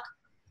talk,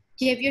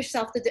 give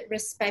yourself the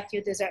respect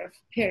you deserve,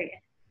 period.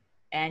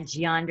 And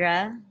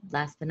Jeandra,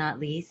 last but not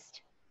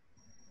least.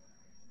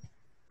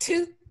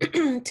 Two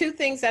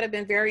things that have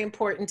been very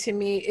important to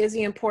me is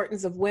the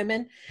importance of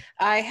women.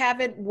 I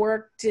haven't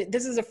worked,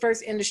 this is the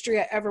first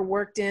industry I ever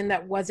worked in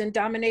that wasn't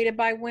dominated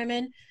by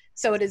women.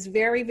 So it is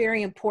very,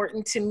 very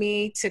important to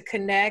me to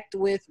connect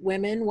with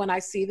women when I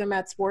see them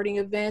at sporting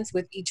events,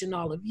 with each and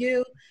all of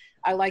you.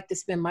 I like to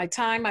spend my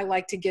time. I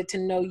like to get to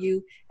know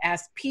you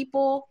as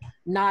people,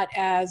 not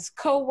as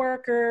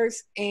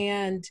coworkers.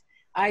 And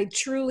I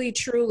truly,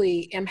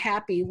 truly am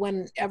happy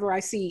whenever I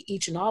see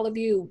each and all of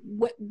you.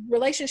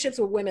 Relationships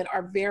with women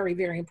are very,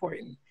 very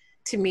important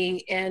to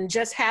me. And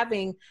just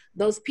having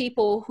those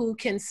people who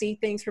can see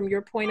things from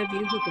your point of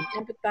view, who can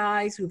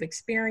empathize, who've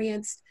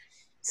experienced.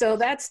 So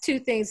that's two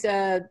things.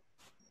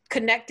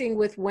 Connecting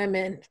with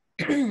women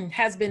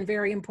has been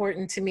very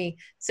important to me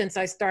since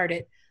I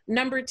started.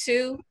 Number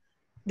two,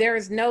 there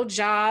is no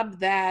job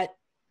that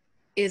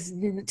is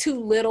too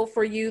little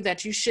for you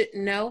that you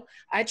shouldn't know.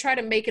 I try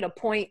to make it a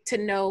point to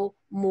know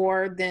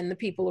more than the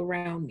people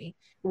around me,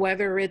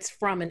 whether it's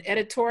from an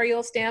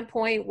editorial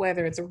standpoint,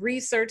 whether it's a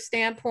research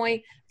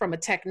standpoint, from a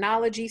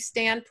technology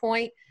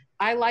standpoint.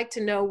 I like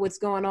to know what's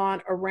going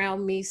on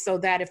around me so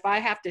that if I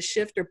have to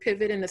shift or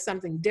pivot into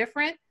something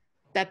different,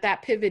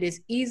 that pivot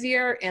is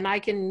easier and I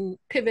can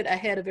pivot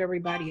ahead of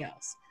everybody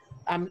else.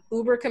 I'm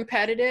uber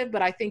competitive,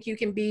 but I think you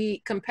can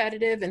be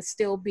competitive and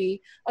still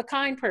be a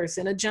kind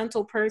person, a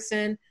gentle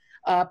person,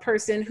 a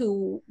person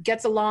who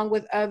gets along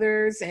with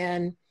others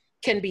and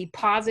can be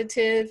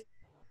positive.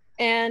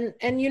 And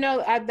you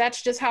know,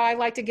 that's just how I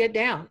like to get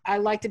down. I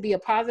like to be a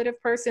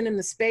positive person in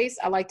the space.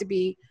 I like to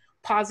be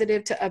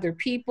positive to other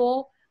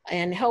people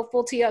and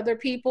helpful to other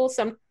people.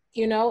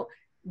 You know,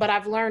 but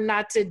I've learned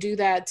not to do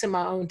that to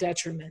my own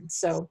detriment.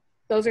 So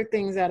those are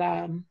things that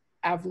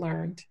I've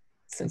learned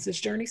since this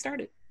journey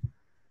started.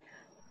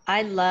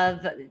 I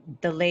love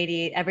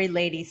every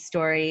lady's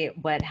story,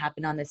 what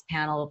happened on this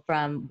panel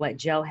from what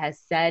Joe has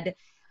said.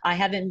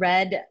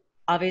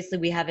 Obviously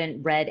we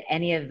haven't read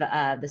any of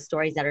the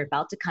stories that are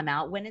about to come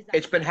out. When is that?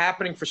 It's been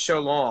happening for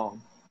so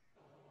long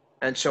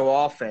and so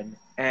often.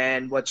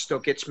 And what still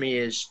gets me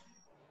is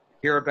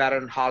hear about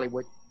it in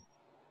Hollywood.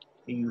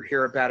 You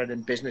hear about it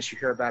in business, you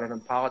hear about it in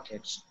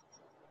politics.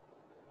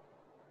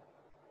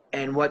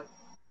 And what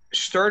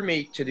stirred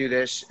me to do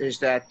this is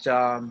that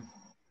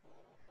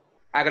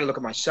I got to look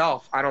at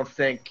myself. I don't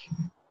think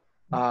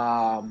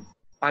I'm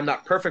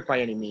not perfect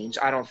by any means.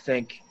 I don't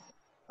think,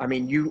 I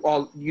mean, you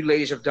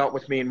ladies have dealt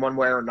with me in one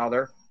way or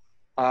another.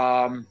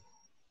 But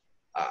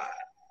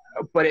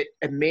it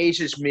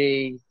amazes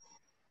me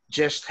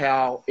just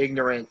how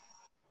ignorant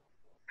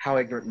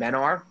men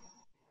are,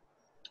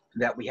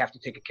 that we have to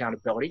take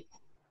accountability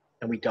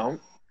and we don't.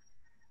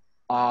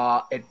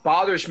 It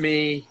bothers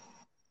me.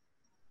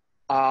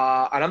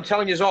 And I'm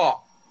telling you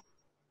all,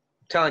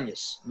 I'm telling you,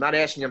 I'm not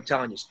asking you, I'm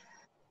telling you.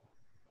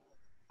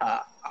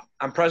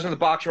 I'm president of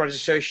the Boxing Writers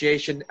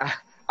Association.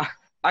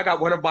 I got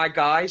one of my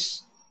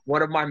guys,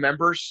 one of my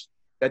members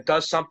that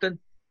does something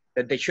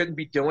that they shouldn't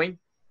be doing.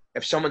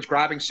 If someone's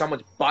grabbing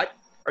someone's butt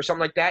or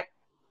something like that,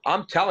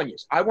 I'm telling you,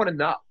 I want to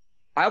know.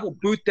 I will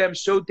boot them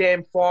so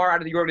damn far out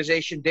of the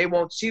organization, they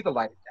won't see the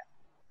light of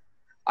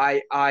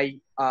day.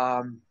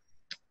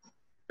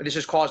 This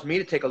has caused me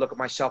to take a look at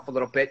myself a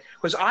little bit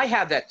because I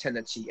have that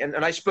tendency. And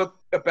I spoke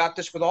about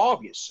this with all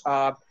of you.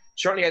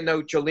 Certainly I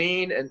know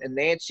Jolene and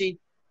Nancy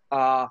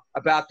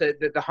about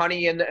the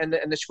honey and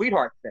the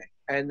sweetheart thing.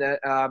 And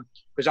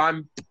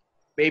because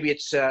maybe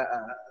it's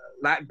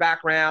Latin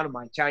background and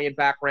my Italian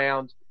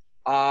background.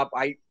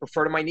 I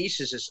refer to my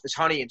nieces as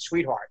honey and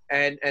sweetheart.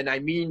 And I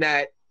mean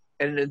that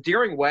in an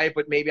endearing way,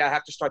 but maybe I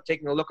have to start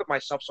taking a look at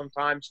myself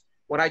sometimes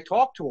when I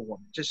talk to a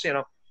woman. Just,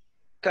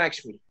 thanks,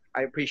 sweetie.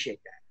 I appreciate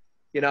that.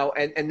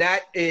 And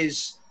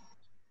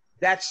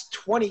that's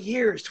 20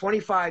 years,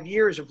 25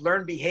 years of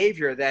learned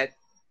behavior that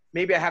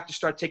maybe I have to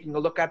start taking a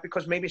look at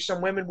because maybe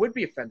some women would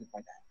be offended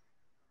by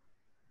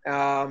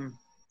that.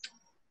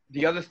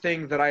 The other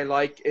thing that I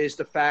like is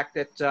the fact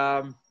that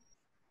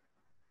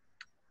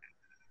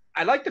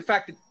I like the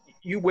fact that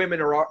you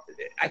women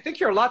I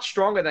think you're a lot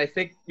stronger than I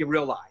think you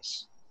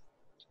realize.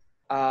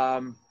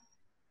 I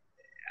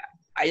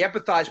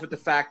empathize with the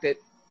fact that,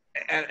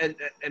 and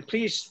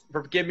please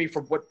forgive me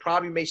for what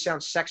probably may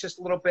sound sexist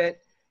a little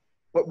bit,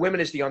 but women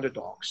is the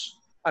underdogs.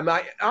 I'm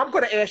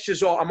going to ask you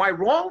all, am I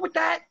wrong with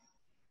that?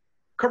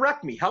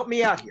 Correct me. Help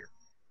me out here.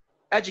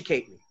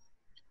 Educate me.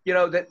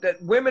 That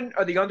women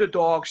are the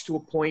underdogs to a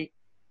point,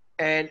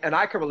 and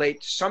I can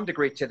relate to some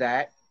degree to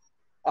that.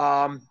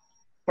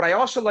 But I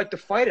also like to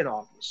fight in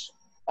all of you,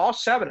 all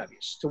 7 of you,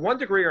 to one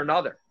degree or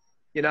another,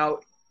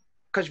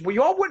 because we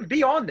all wouldn't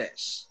be on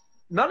this.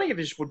 None of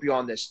us would be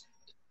on this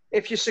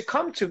if you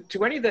succumb to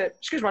any of the,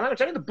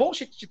 any of the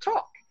bullshit you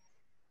talk.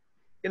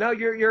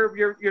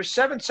 You're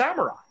 7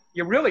 samurai.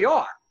 You really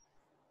are.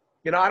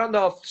 I don't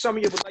know if some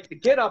of you would like to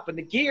get up in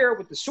the gear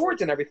with the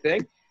swords and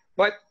everything,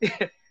 but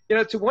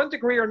to one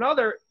degree or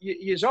another,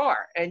 you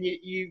are, and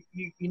you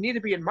need to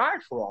be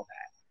admired for all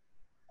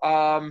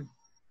that.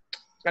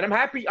 And I'm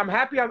happy.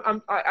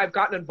 I've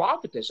gotten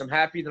involved with this. I'm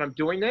happy that I'm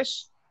doing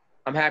this.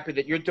 I'm happy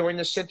that you're doing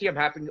this, Cynthia. I'm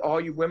happy that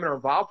all you women are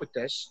involved with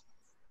this.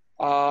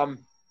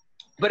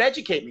 But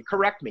educate me,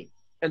 correct me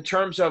in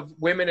terms of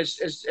women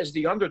as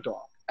the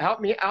underdog.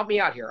 Help me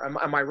out here.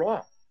 Am I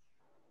wrong?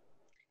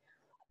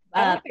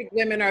 I don't think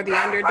women are the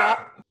underdog.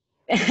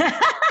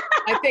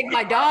 I think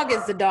my dog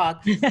is the dog.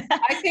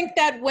 I think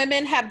that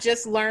women have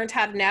just learned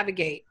how to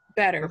navigate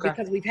better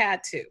because we've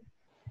had to.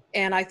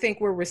 And I think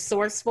we're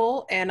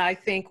resourceful, and I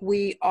think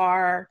we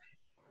are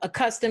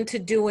accustomed to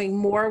doing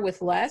more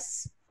with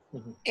less.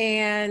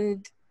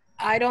 And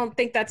I don't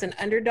think that's an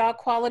underdog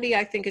quality.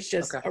 I think it's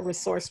just a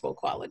resourceful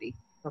quality.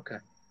 Okay.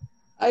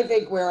 I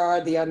think we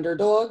are the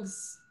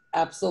underdogs,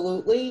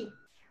 absolutely.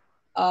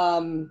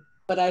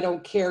 But I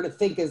don't care to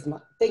think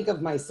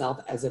of myself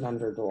as an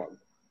underdog.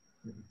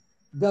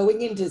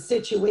 Going into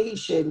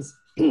situations,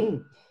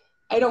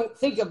 I don't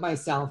think of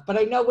myself, but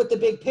I know what the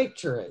big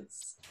picture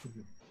is.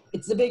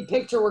 It's the big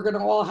picture we're going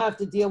to all have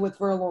to deal with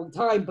for a long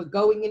time, but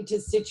going into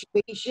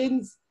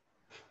situations,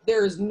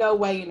 there is no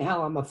way in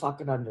hell I'm a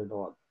fucking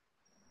underdog.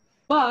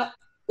 But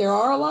there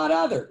are a lot of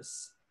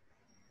others.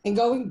 And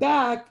going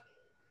back,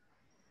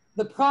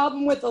 the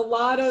problem with a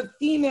lot of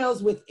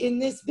females within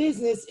this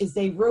business is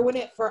they ruin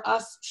it for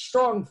us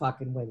strong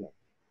fucking women.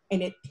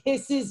 And it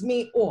pisses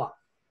me off.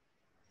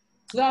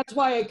 So that's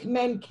why I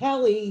commend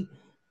Kelly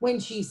when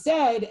she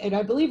said, and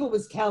I believe it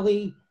was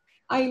Kelly,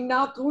 I'm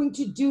not going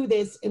to do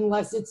this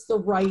unless it's the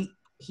right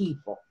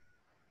people.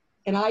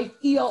 And I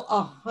feel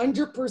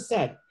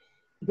 100%,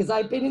 because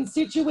I've been in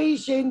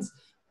situations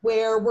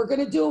where we're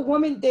going to do a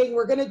woman thing,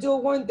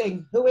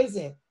 who is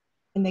it?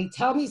 And they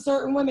tell me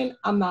certain women,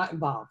 I'm not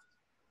involved.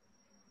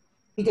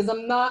 Because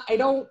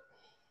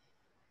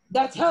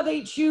that's how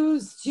they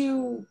choose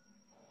to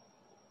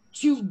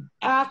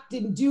act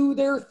and do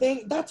their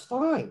thing. That's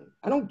fine.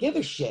 I don't give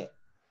a shit.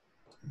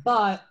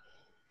 But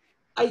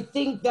I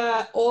think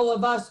that all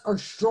of us are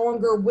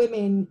stronger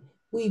women.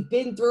 We've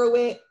been through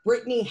it.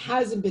 Brittany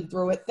hasn't been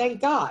through it,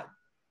 thank God.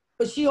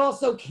 But she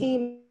also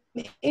came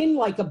in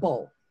like a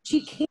bull.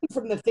 She came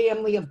from the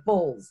family of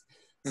bulls.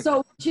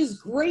 So, which is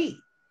great.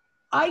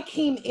 I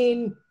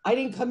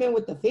didn't come in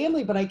with the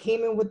family, but I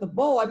came in with the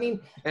bull. I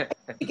mean, I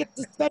get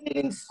suspended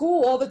in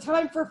school all the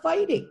time for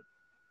fighting.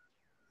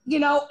 You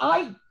know,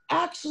 I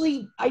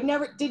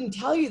didn't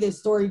tell you this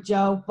story,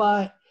 Joe,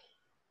 but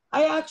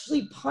I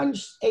actually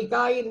punched a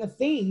guy in the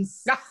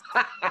face.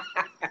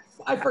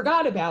 I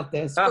forgot about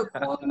this, for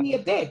calling me a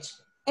bitch.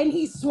 And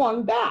he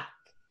swung back.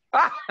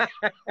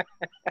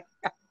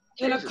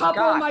 And a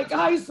couple of my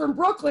guys from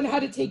Brooklyn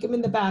had to take him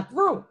in the back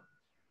room.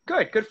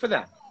 Good for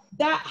them.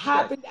 That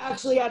happened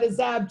actually at a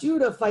Zab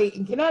Judah fight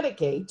in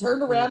Connecticut. He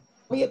turned around,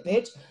 called me a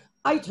bitch.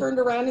 I turned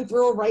around and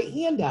threw a right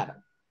hand at him.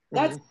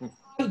 That's how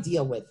I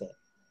deal with it.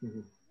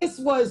 This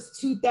was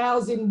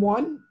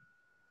 2001.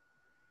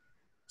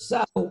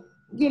 So,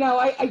 you know,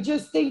 I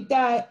just think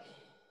that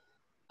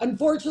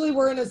unfortunately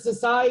we're in a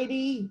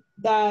society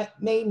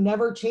that may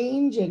never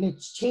change, and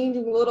it's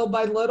changing little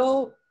by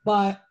little,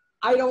 but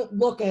I don't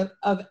look at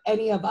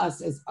any of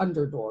us as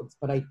underdogs,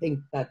 but I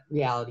think that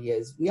reality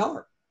is we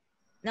are.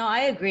 No, I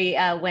agree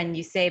when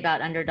you say about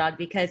underdog,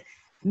 because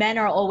men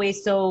are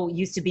always so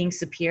used to being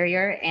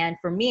superior. And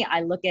for me,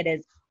 I look at it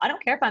as, I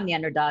don't care if I'm the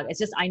underdog. It's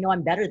just, I know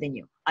I'm better than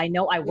you. I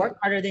know I work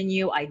harder than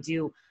you.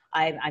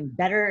 I'm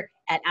better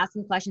at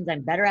asking questions.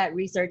 I'm better at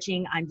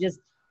researching. I'm just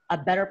a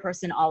better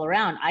person all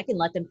around. I can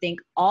let them think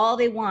all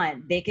they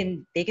want. They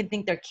can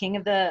think they're king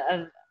of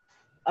the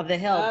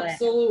hill.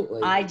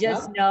 Absolutely. I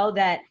just know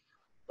that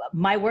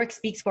my work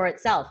speaks for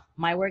itself.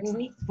 My work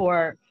speaks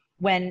for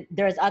when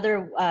there's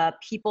other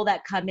people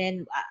that come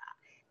in,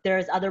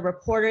 there's other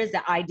reporters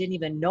that I didn't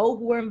even know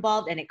who were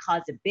involved, and it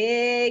caused a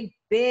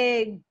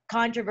big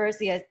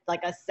controversy,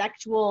 like a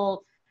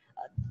sexual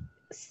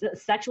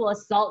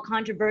assault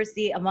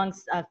controversy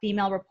amongst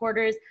female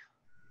reporters.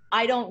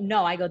 I don't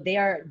know. I go,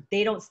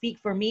 they don't speak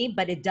for me,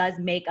 but it does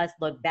make us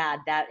look bad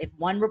that if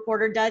one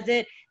reporter does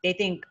it, they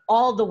think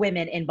all the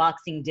women in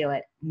boxing do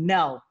it.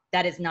 No,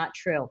 that is not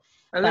true.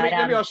 And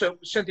let me also,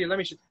 Cynthia,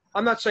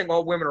 I'm not saying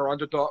all women are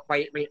underdog.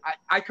 I mean,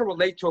 I can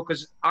relate to it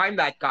because I'm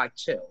that guy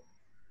too.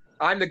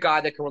 I'm the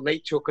guy that can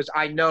relate to it because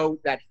I know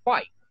that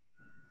fight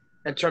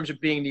in terms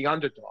of being the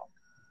underdog,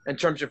 in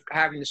terms of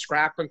having to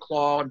scrap and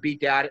claw and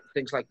beat at it and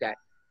things like that.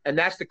 And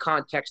that's the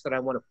context that I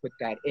want to put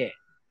that in.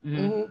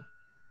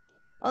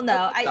 Well,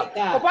 no.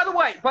 Oh, by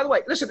the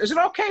way, listen, is it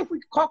okay if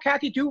we call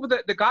Kathy Duva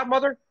the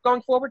godmother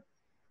going forward?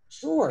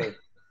 Sure.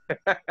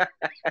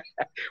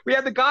 We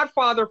had the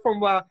Godfather from,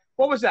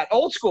 what was that?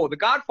 Old School, the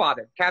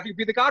Godfather. Kathy would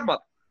be the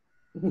godmother.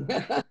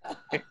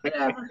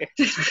 Whatever.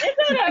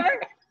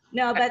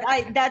 No, but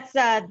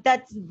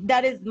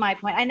that is my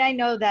point. And I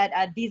know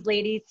that these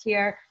ladies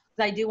here,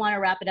 so I do want to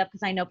wrap it up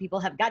because I know people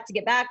have got to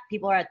get back.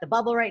 People are at the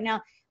bubble right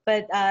now.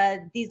 But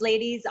these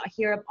ladies are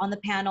here on the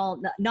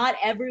panel. Not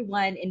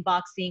everyone in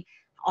boxing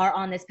are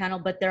on this panel,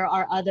 but there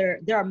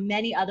are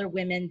many other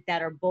women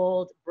that are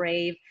bold,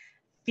 brave,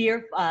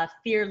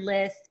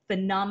 fearless,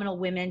 phenomenal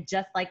women,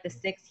 just like the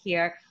six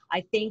here.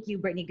 I thank you,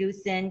 Brittany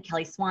Goosen,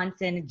 Kelly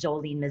Swanson,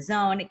 Jolene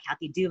Mizzone,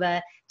 Kathy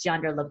Duva,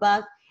 Jeandra Le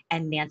Beauf,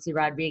 and Nancy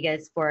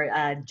Rodriguez for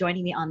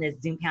joining me on this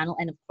Zoom panel.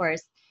 And of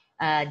course,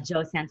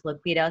 Joe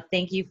Santoliquito,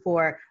 thank you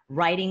for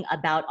writing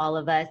about all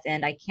of us.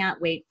 And I can't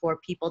wait for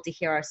people to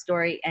hear our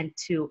story and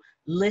to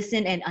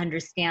listen and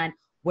understand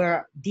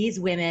where these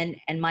women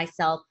and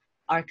myself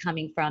are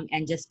coming from,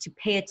 and just to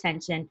pay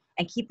attention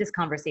and keep this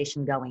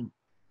conversation going.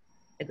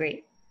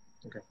 Agreed?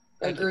 Okay.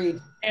 Agreed.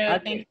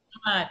 Thank you so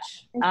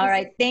much. All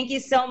right. Thank you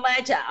so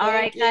much. All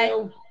right,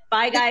 guys.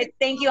 Bye, guys.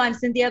 Thank you. I'm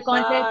Cynthia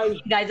Conte. Bye.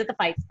 See you guys at the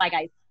fights. Bye,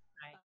 guys.